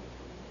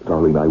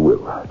 Darling, I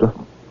will.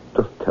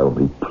 Just tell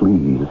me,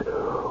 please,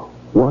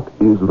 what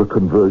is the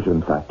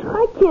conversion factor?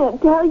 I can't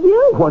tell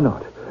you. Why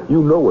not?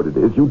 You know what it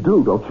is. You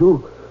do, don't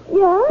you?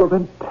 Yeah? So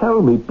then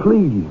tell me,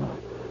 please.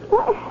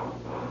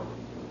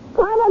 I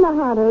don't know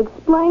how to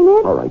explain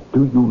it. All right,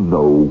 do you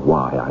know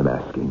why I'm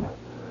asking?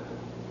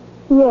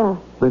 Yeah.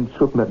 Then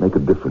shouldn't that make a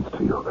difference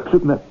to you?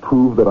 Shouldn't that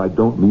prove that I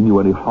don't mean you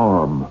any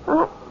harm?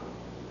 I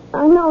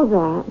know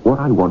that. What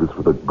I want is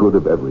for the good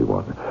of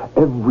everyone,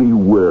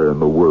 everywhere in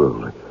the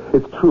world.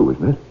 It's true,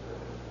 isn't it?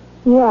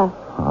 Yeah.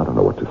 I don't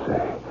know what to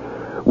say.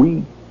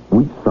 We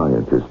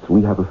scientists,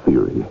 we have a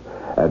theory,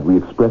 and we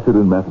express it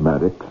in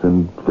mathematics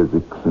and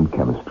physics and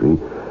chemistry,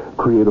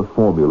 create a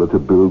formula to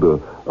build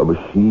a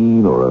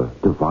machine or a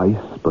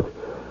device, but,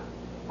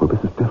 well,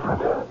 this is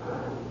different.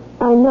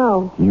 I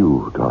know.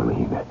 You,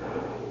 Darlene,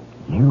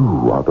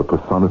 you are the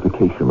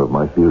personification of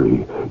my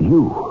theory.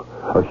 You,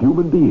 a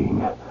human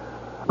being.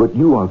 But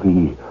you are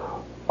the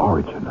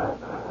origin,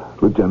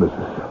 the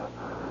genesis.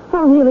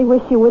 I really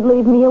wish you would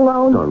leave me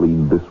alone.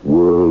 Darlene, this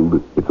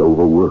world, it's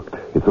overworked.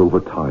 It's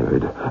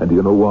overtired. And do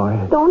you know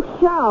why? Don't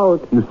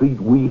shout. You see,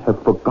 we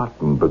have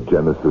forgotten the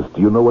genesis.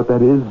 Do you know what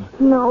that is?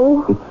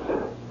 No.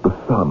 It's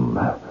the sun.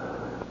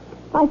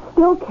 I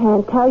still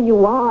can't tell you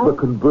why. The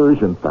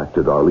conversion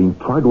factor, Darlene.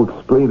 Try to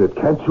explain it,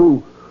 can't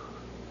you?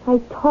 I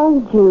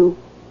told you.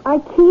 I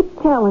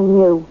keep telling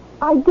you.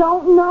 I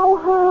don't know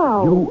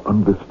how. You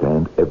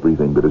understand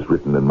everything that is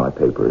written in my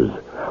papers.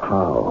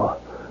 How?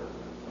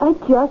 I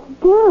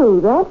just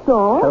do, that's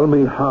all. Tell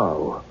me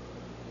how.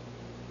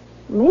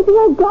 Maybe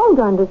I don't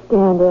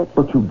understand it.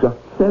 But you just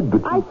said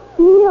that you... I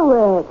feel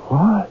it.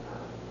 What?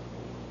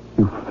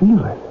 You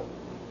feel it?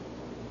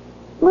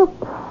 Look,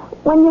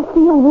 when you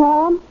feel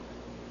warm,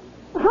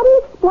 how do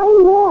you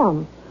explain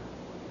warm?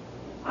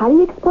 How do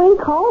you explain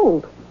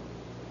cold?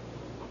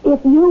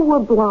 If you were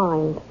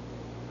blind,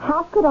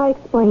 how could I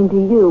explain to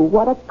you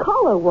what a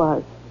color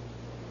was?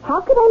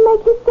 How could I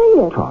make you see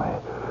it? Try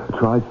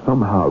try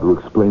somehow to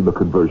explain the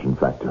conversion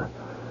factor.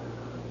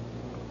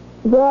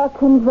 The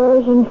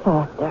conversion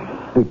factor.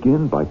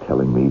 Begin by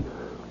telling me,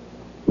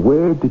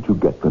 where did you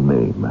get the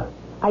name?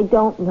 I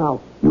don't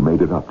know. You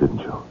made it up, didn't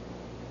you?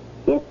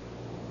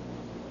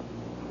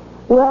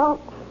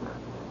 Well,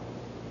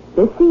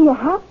 you see, you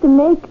have to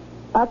make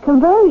a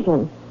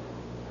conversion.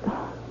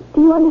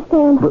 Do you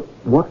understand? But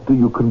what do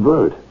you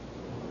convert?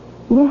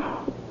 You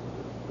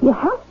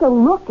have to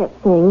look at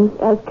things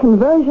as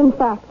conversion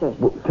factors.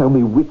 Well, tell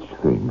me which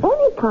things.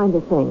 Any kind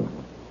of things.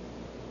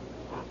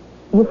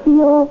 You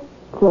feel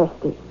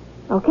thirsty,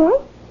 okay?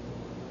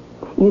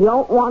 You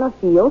don't want to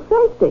feel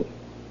thirsty.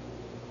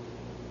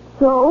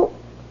 So,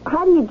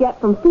 how do you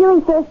get from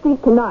feeling thirsty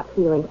to not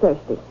feeling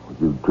thirsty?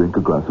 You drink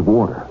a glass of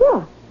water.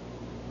 Yeah.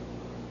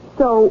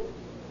 So,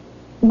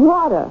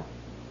 water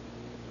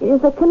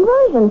is a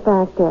conversion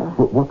factor.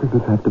 Well, what does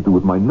this have to do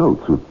with my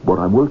notes, with what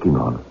I'm working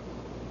on?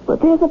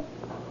 But there's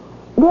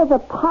a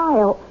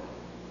pile.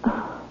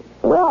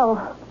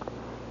 Well,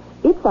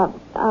 it's a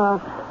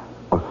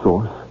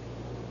source?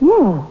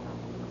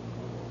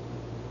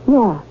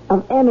 Yeah,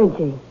 of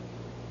energy.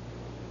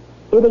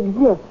 It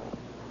exists,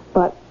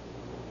 but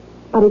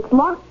it's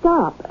locked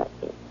up.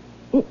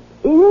 It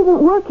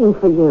isn't working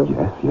for you.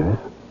 Yes.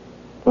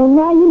 And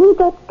now you need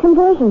that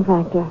conversion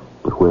factor.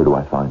 But where do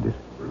I find it?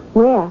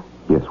 Where?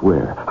 Yes,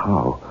 where?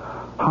 How?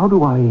 How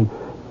do I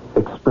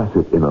express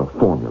it in a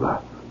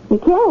formula? You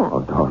can't.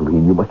 Oh,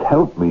 Darlene, you must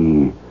help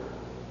me.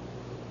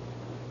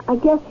 I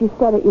guess you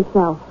said it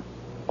yourself.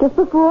 Just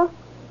before,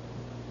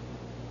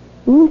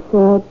 you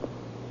said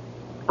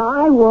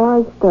I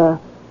was the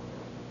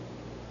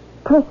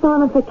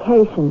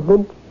personification,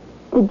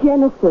 the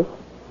genesis.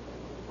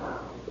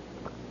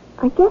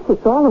 I guess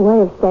it's all a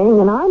way of saying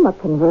that I'm a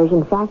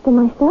conversion factor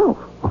myself.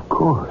 Of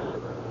course.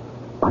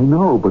 I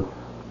know, but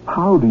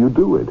how do you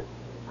do it?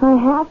 I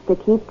have to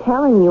keep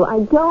telling you.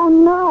 I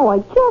don't know. I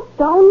just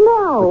don't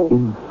know. But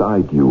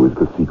inside you is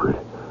the secret.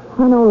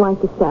 I don't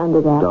like the sound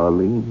of that.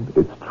 Darlene,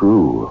 it's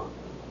true.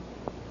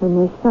 And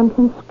there's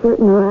something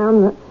skirting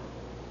around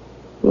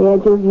the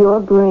edge of your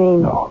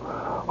brain. No.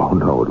 Oh,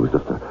 no, it was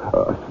just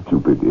a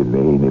stupid,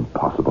 inane,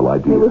 impossible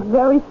idea. It was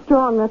very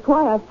strong. That's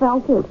why I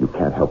felt it. You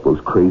can't help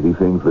those crazy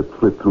things that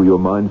flit through your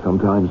mind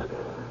sometimes.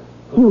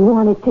 You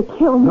wanted to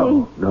kill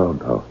me?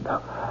 No.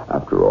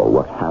 After all,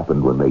 what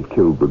happened when they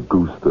killed the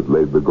goose that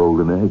laid the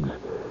golden eggs?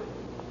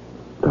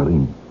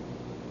 Darlene,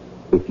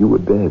 if you were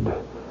dead,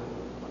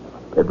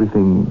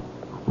 everything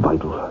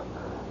vital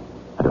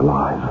and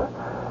alive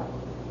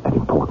and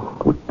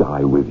important would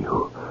die with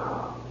you.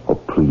 Oh,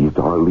 please,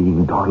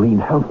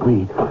 Darlene, help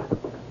me.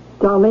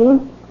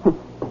 Darlene,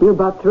 you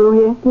about through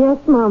here? Yes,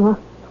 Mama.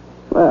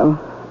 Well,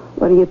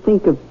 what do you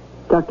think of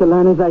Dr.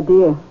 Lerner's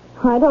idea?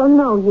 I don't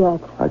know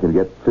yet. I can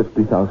get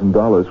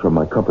 $50,000 from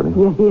my company.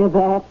 You hear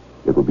that?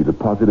 It will be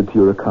deposited to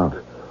your account.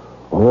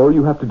 All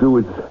you have to do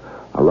is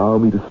allow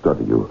me to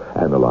study you,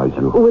 analyze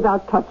you.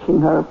 Without touching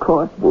her, of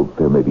course. Well,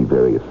 there may be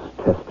various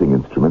testing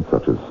instruments,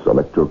 such as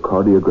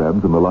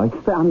electrocardiograms and the like.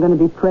 So I'm going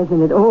to be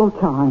present at all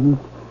times.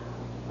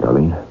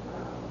 Darlene,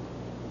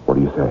 what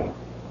do you say?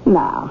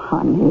 Now,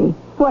 honey,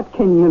 what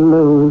can you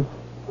lose?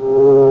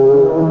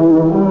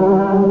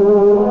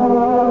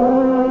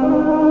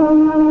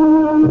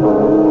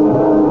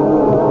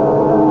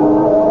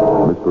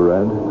 Miss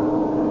Durand?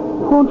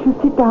 Won't you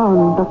sit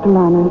down, Dr.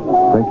 Lerner?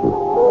 Thank you.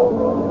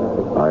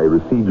 I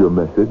received your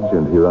message,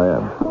 and here I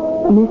am.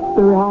 Miss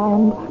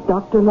Durand,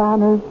 Dr.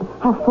 Lerner,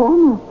 how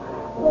formal.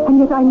 And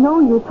yet I know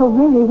you so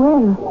very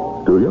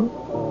well. Do you?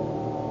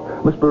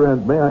 Miss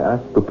Durand, may I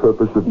ask the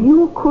purpose of...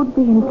 You could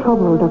be in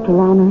trouble, Dr.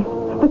 Lerner.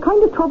 The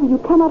kind of trouble you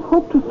cannot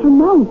hope to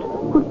surmount.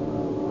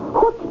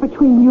 What's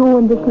between you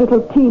and this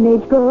little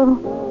teenage girl?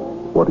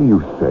 What are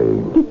you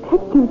saying?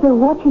 Detectives are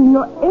watching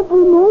your every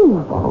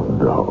move. Oh,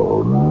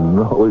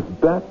 no. Is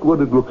that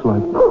what it looks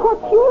like?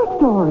 What's your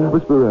story?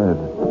 Miss Durand,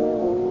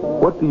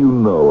 what do you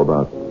know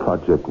about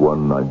Project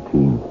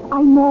 119?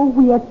 I know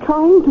we are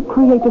trying to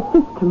create a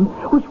system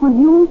which will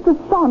use the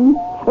sun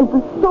as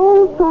the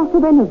sole source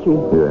of energy.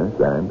 Yes,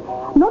 and?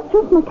 Not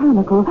just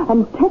mechanical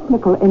and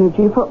technical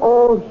energy for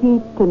all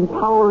heat and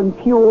power and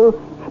fuel,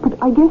 but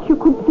I guess you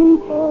could say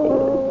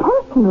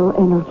personal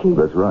energy.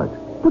 That's right.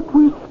 But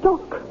we're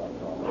stuck.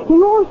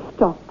 You're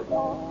stuck.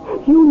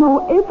 You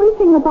know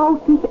everything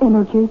about this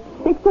energy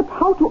except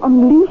how to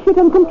unleash it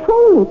and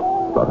control it.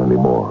 Not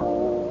anymore.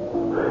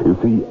 You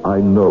see,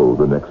 I know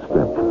the next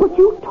step. But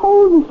you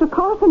told Mr.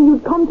 Carson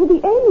you'd come to the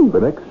end.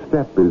 The next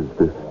step is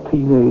this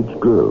teenage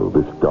girl,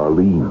 this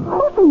Darlene.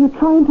 What are you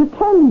trying to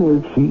tell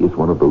me? She is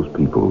one of those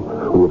people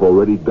who have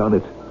already done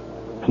it.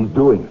 She's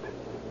doing it.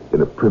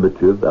 In a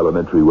primitive,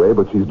 elementary way,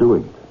 but she's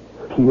doing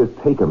it. She has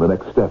taken the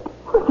next step.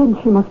 Well, then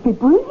she must be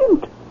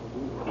brilliant.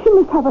 She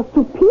must have a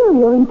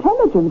superior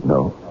intelligence.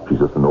 No, she's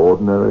just an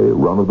ordinary,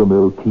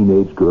 run-of-the-mill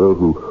teenage girl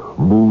who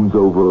moons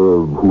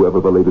over whoever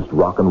the latest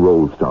rock and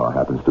roll star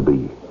happens to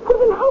be. Well,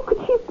 then how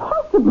could she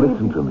possibly...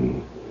 Listen to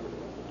me.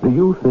 Do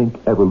you think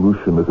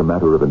evolution is a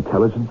matter of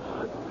intelligence?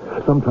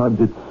 Sometimes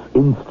it's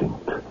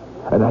instinct,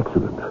 an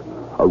accident,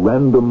 A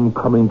random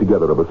coming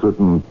together of a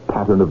certain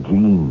pattern of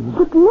genes.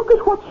 But look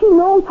at what she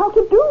knows how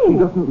to do. She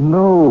doesn't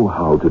know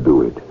how to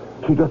do it.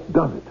 She just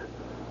does it.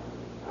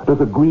 Does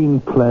a green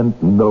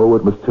plant know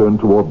it must turn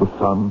toward the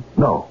sun?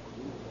 No.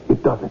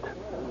 It does it.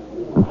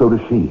 And so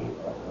does she.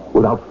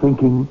 Without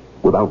thinking,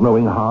 without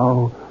knowing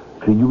how,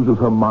 she uses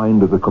her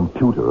mind as a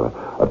computer,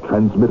 a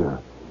transmitter.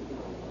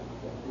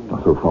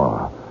 Now, so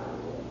far,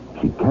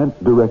 she can't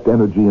direct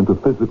energy into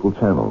physical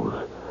channels,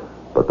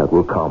 but that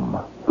will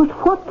come. But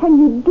what can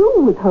you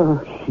do with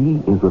her?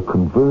 She is a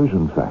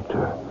conversion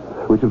factor,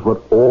 which is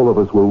what all of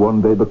us will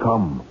one day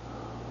become.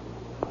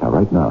 Now,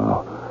 right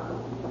now,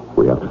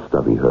 we have to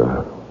study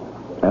her,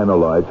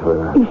 analyze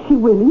her. Is she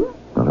willing?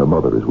 And her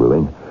mother is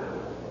willing.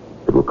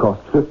 It will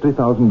cost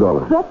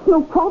 $50,000. That's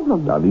no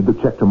problem. I'll need the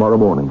check tomorrow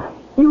morning.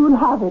 You will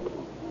have it.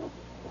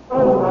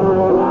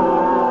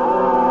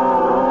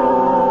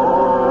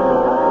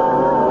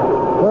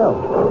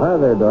 Well, hi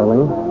there,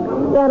 Darlene.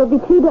 That'll be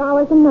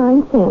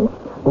 $2.09.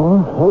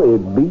 Oh,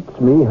 it beats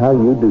me how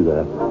you do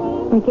that.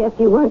 I guess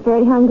you weren't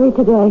very hungry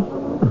today.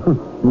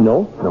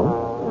 No.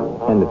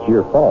 And it's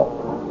your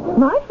fault.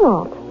 My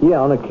fault. Yeah,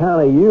 on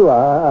account of you,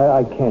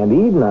 I can't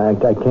eat and I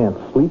can't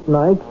sleep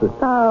nights.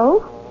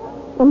 Oh?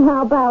 And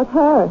how about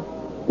her?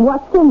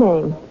 What's her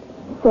name?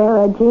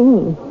 Sarah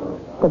Jean.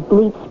 The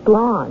bleached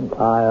blonde.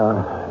 I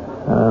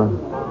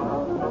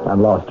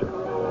lost her.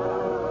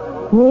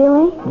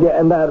 Really? Yeah,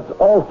 and that's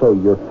also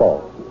your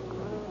fault.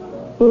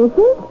 Is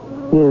it?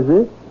 Is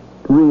it?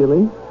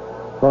 Really?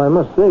 Well, I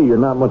must say, you're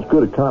not much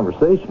good at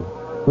conversation.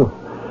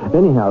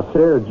 Anyhow,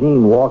 Sarah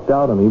Jean walked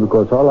out on me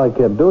because all I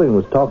kept doing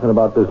was talking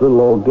about this little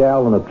old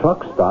gal in a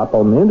truck stop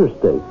on the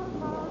interstate.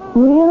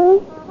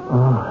 Really?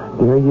 Oh,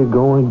 there you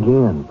go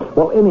again.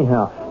 Well,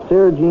 anyhow,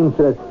 Sarah Jean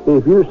said,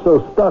 if you're so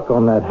stuck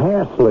on that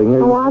hair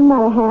slinger... Oh, I'm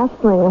not a hair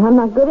slinger. I'm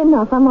not good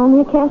enough. I'm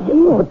only a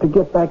cashier. But to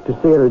get back to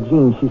Sarah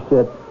Jean, she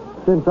said,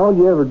 since all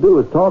you ever do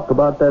is talk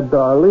about that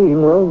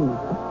Darlene, well,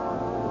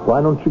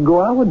 why don't you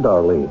go out with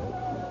Darlene?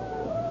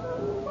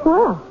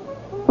 Well,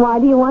 why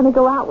do you want to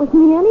go out with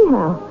me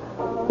anyhow?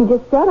 You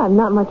just said I'm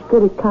not much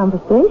good at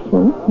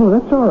conversation. Well,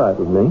 that's all right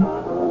with me.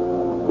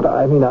 But,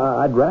 I mean,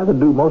 I'd rather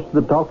do most of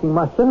the talking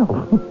myself.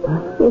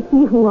 If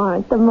you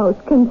aren't the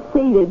most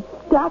conceited,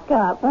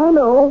 stuck-up. I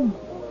know.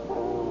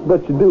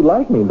 But you do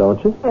like me,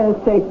 don't you?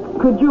 Say,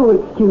 could you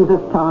excuse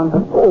us, Tom?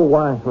 Oh,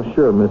 why? Well,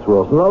 sure, Miss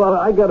Wilson. Well,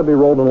 I got to be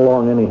rolling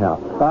along anyhow.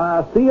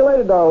 See you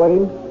later,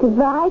 Darlene.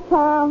 Goodbye,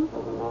 Tom.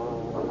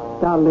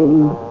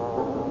 Darlene,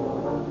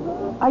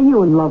 are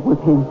you in love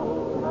with him?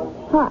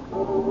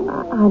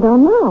 I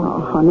don't know. Oh,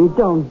 honey,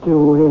 don't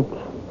do it.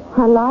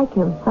 I like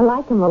him. I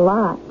like him a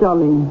lot.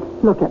 Darlene,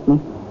 look at me.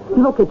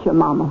 Look at your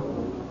mama.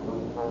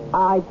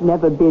 I've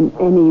never been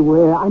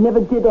anywhere. I never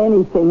did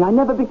anything. I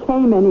never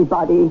became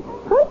anybody.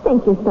 I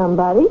think you're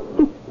somebody.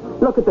 Just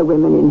look at the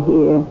women in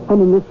here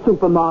and in the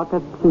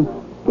supermarkets and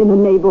in the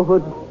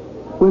neighborhood.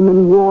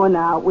 Women worn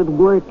out with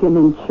working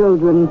and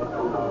children.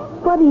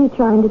 What are you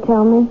trying to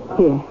tell me?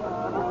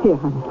 Here,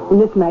 honey, in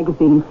this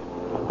magazine.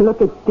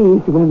 Look at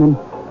these women.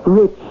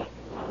 Rich,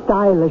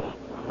 stylish,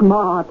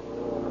 smart.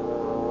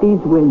 These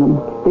women,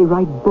 they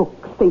write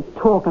books, they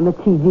talk on the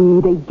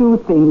TV, they do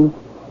things.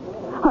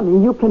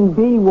 Honey, you can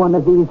be one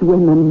of these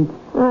women.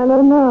 I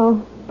don't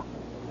know.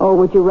 Or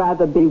would you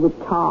rather be with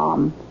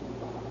Tom?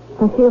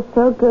 I feel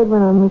so good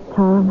when I'm with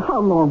Tom. How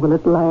long will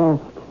it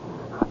last?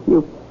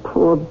 You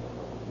poor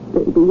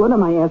baby. What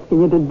am I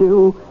asking you to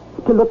do?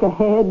 To look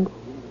ahead?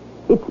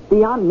 It's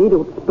beyond me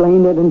to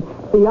explain it and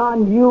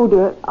beyond you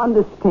to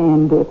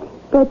understand it.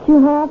 But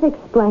you have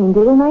explained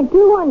it, and I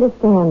do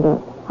understand it.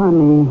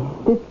 Honey,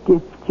 this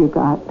gift you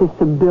got, this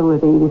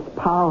ability, this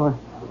power,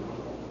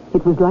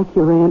 it was like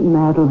your Aunt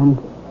Madeline.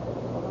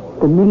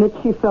 The minute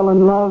she fell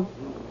in love,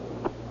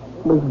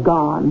 it was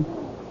gone.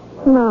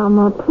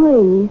 Mama,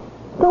 please.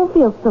 Don't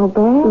feel so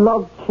bad.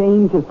 Love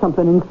changes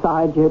something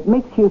inside you. It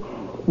makes you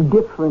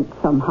different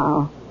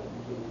somehow.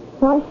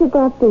 Why should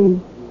that be?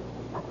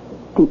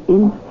 The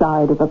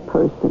inside of a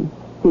person,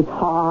 his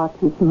heart,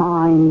 his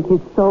mind,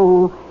 his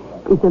soul,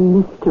 is a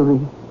mystery.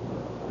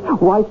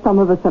 Why some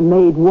of us are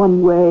made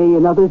one way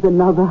and others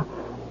another,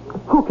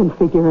 who can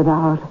figure it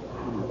out?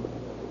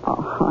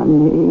 Oh,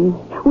 honey,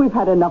 we've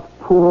had enough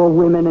poor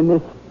women in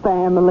this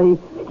family.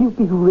 You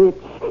be rich.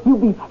 You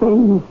be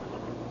famous.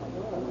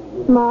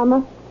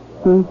 Mama?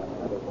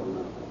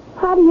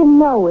 How do you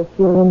know if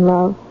you're in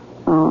love?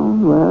 Oh,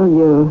 well,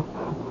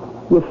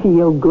 you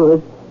feel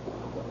good.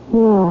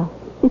 Yeah.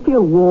 You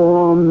feel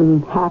warm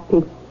and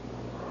happy.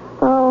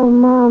 Oh,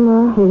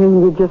 Mama.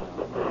 And you just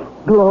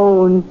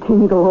glow and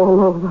tingle all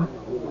over.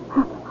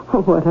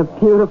 Oh, what a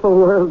beautiful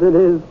world it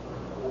is.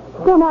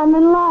 Then I'm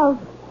in love.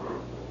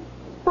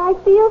 I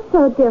feel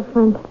so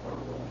different.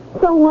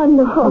 So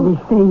wonderful.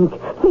 Honey,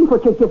 think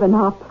what you're giving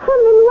up. I'm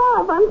in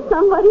love. I'm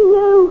somebody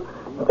new.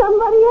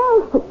 Somebody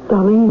else.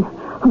 Darlene,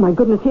 oh my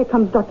goodness, here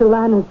comes Dr.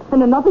 Lannis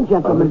and another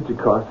gentleman. Mr.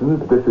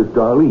 Carsons, this is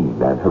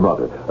Darlene and her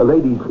mother.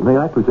 Ladies, may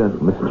I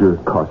present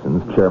Mr.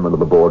 Carsons, chairman of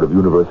the board of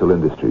Universal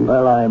Industries?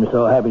 Well, I'm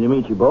so happy to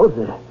meet you both.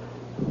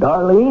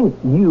 Darlene,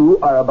 you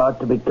are about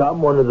to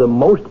become one of the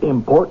most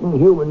important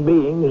human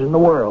beings in the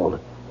world.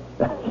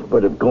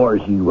 But of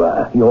course, you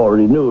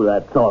already knew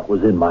that thought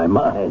was in my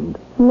mind.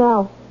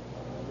 No.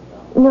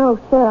 No,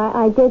 sir,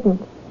 I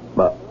didn't.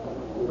 But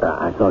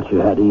I thought you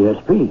had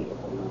ESP.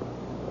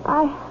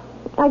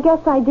 I guess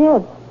I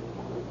did.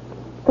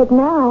 But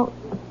now,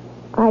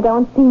 I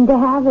don't seem to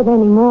have it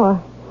anymore.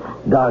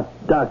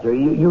 Doctor,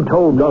 you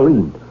told me...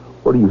 Darlene,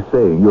 what are you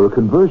saying? You're a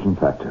conversion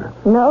factor.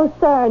 No,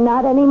 sir,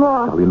 not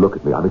anymore. Darlene, look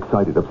at me. I'm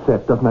excited,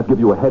 upset. Doesn't that give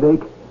you a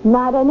headache?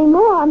 Not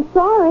anymore. I'm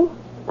sorry.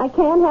 I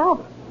can't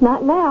help.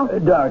 Not now.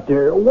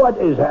 Doctor, what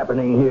is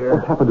happening here?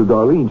 What's happened to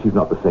Darlene? She's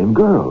not the same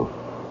girl.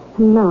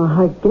 No,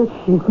 I guess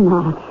she's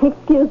not.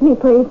 Excuse me,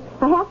 please.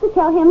 I have to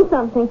tell him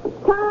something.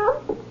 Tom?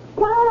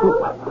 Wait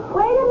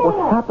a minute.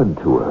 What's happened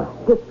to her?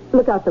 Just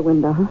look out the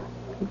window, huh?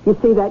 You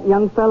see that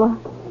young fella?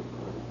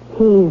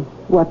 He's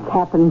what's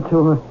happened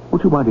to her.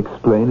 Would you mind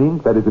explaining?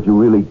 That is, if you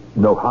really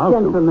know how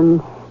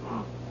Gentlemen,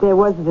 there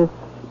was this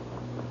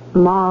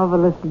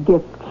marvelous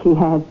gift she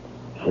had.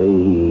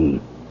 She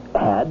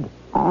had?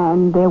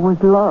 And there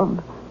was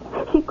love.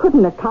 She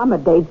couldn't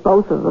accommodate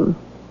both of them.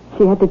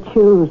 She had to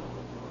choose.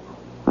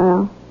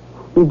 Well,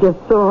 you just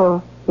saw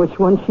which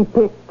one she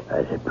picked.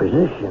 As a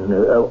position,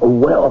 a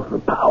wealth, a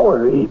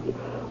power.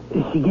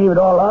 She gave it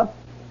all up?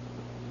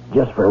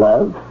 Just for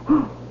love?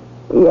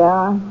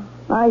 Yeah,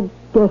 I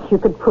guess you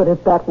could put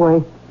it that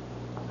way.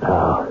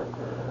 Now,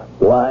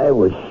 why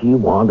would she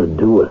want to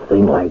do a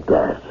thing like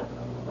that?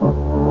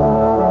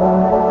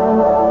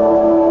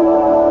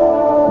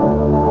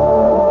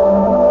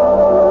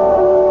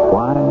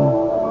 Why?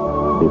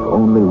 If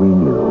only we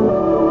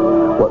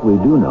knew. What we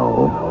do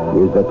know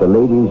is that the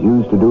ladies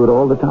used to do it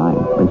all the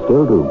time, and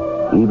still do,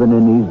 even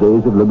in these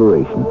days of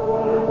liberation.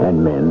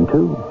 And men,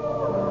 too.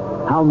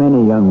 How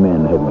many young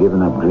men have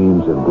given up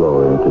dreams of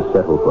glory to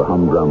settle for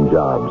humdrum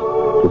jobs,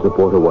 to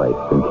support a wife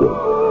and kids?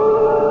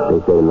 They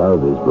say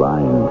love is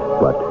blind,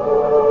 but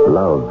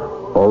love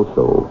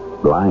also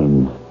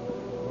blinds.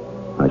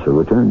 I shall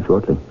return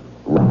shortly.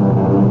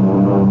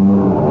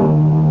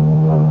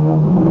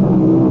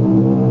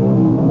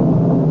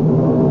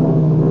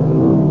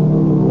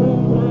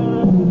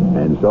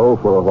 And so,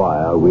 for a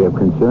while, we have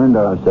concerned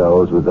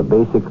ourselves with the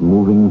basic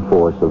moving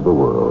force of the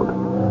world,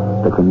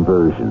 the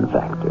conversion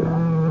factor.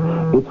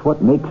 It's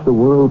what makes the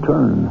world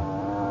turn,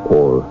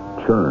 or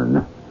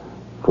churn,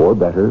 for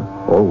better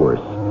or worse.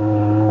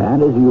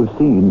 And as you have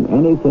seen,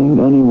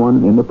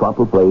 anyone in the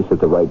proper place at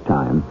the right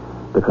time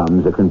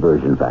becomes a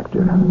conversion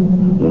factor.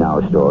 In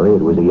our story,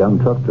 it was a young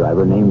truck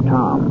driver named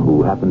Tom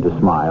who happened to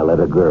smile at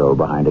a girl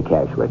behind a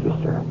cash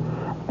register.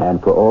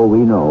 And for all we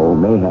know,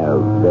 may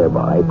have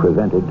thereby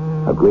prevented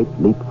a great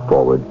leap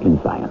forward in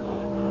science.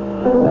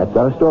 That's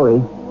our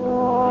story.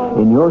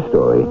 In your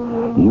story,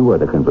 you are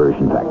the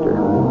conversion factor.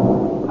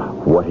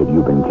 What have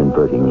you been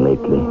converting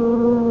lately?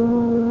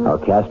 Our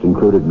cast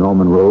included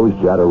Norman Rose,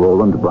 Jada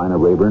Rowland, Bryna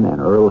Rayburn,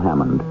 and Earl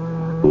Hammond.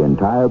 The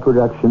entire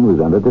production was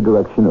under the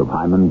direction of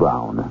Hyman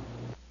Brown.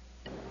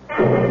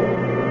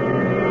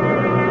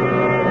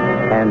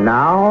 And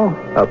now,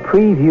 a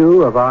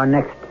preview of our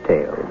next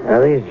tale.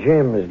 Now, these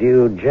gems, do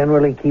you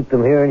generally keep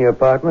them here in your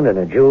apartment in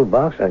a jewel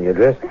box on your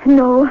dresser?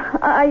 No,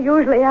 I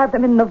usually have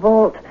them in the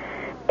vault.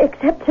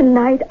 Except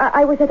tonight,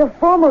 I was at a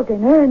formal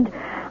dinner, and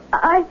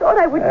I thought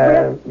I would...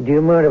 Do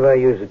you mind if I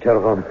use the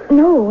telephone?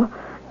 No,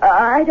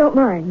 I don't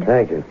mind.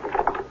 Thank you.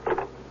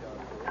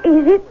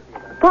 Is it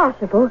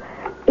possible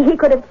he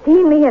could have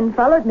seen me and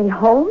followed me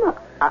home?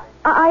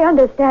 I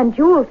understand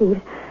jewel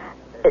thieves.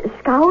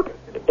 Scout,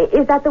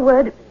 is that the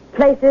word?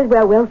 Places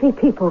where wealthy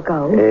people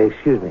go.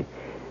 Excuse me.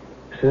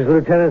 This is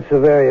Lieutenant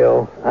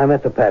Severio. I'm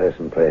at the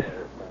Patterson place.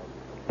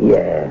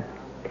 Yeah.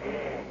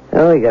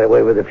 Oh, he got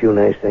away with a few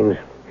nice things.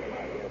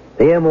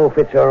 The M.O.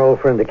 fits our old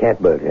friend, the cat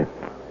burglar.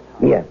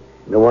 Yeah,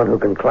 the one who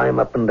can climb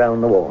up and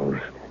down the walls.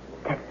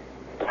 The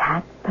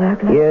cat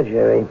burglar? Yeah,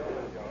 Jerry.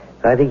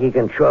 I think he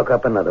can chalk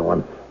up another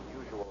one.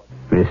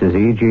 This is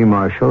E.G.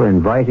 Marshall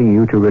inviting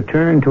you to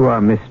return to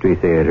our Mystery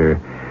Theater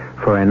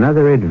for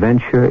another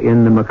adventure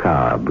in the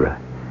macabre.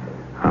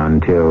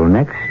 Until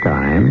next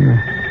time,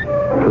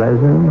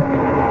 pleasant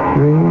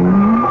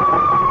dreams.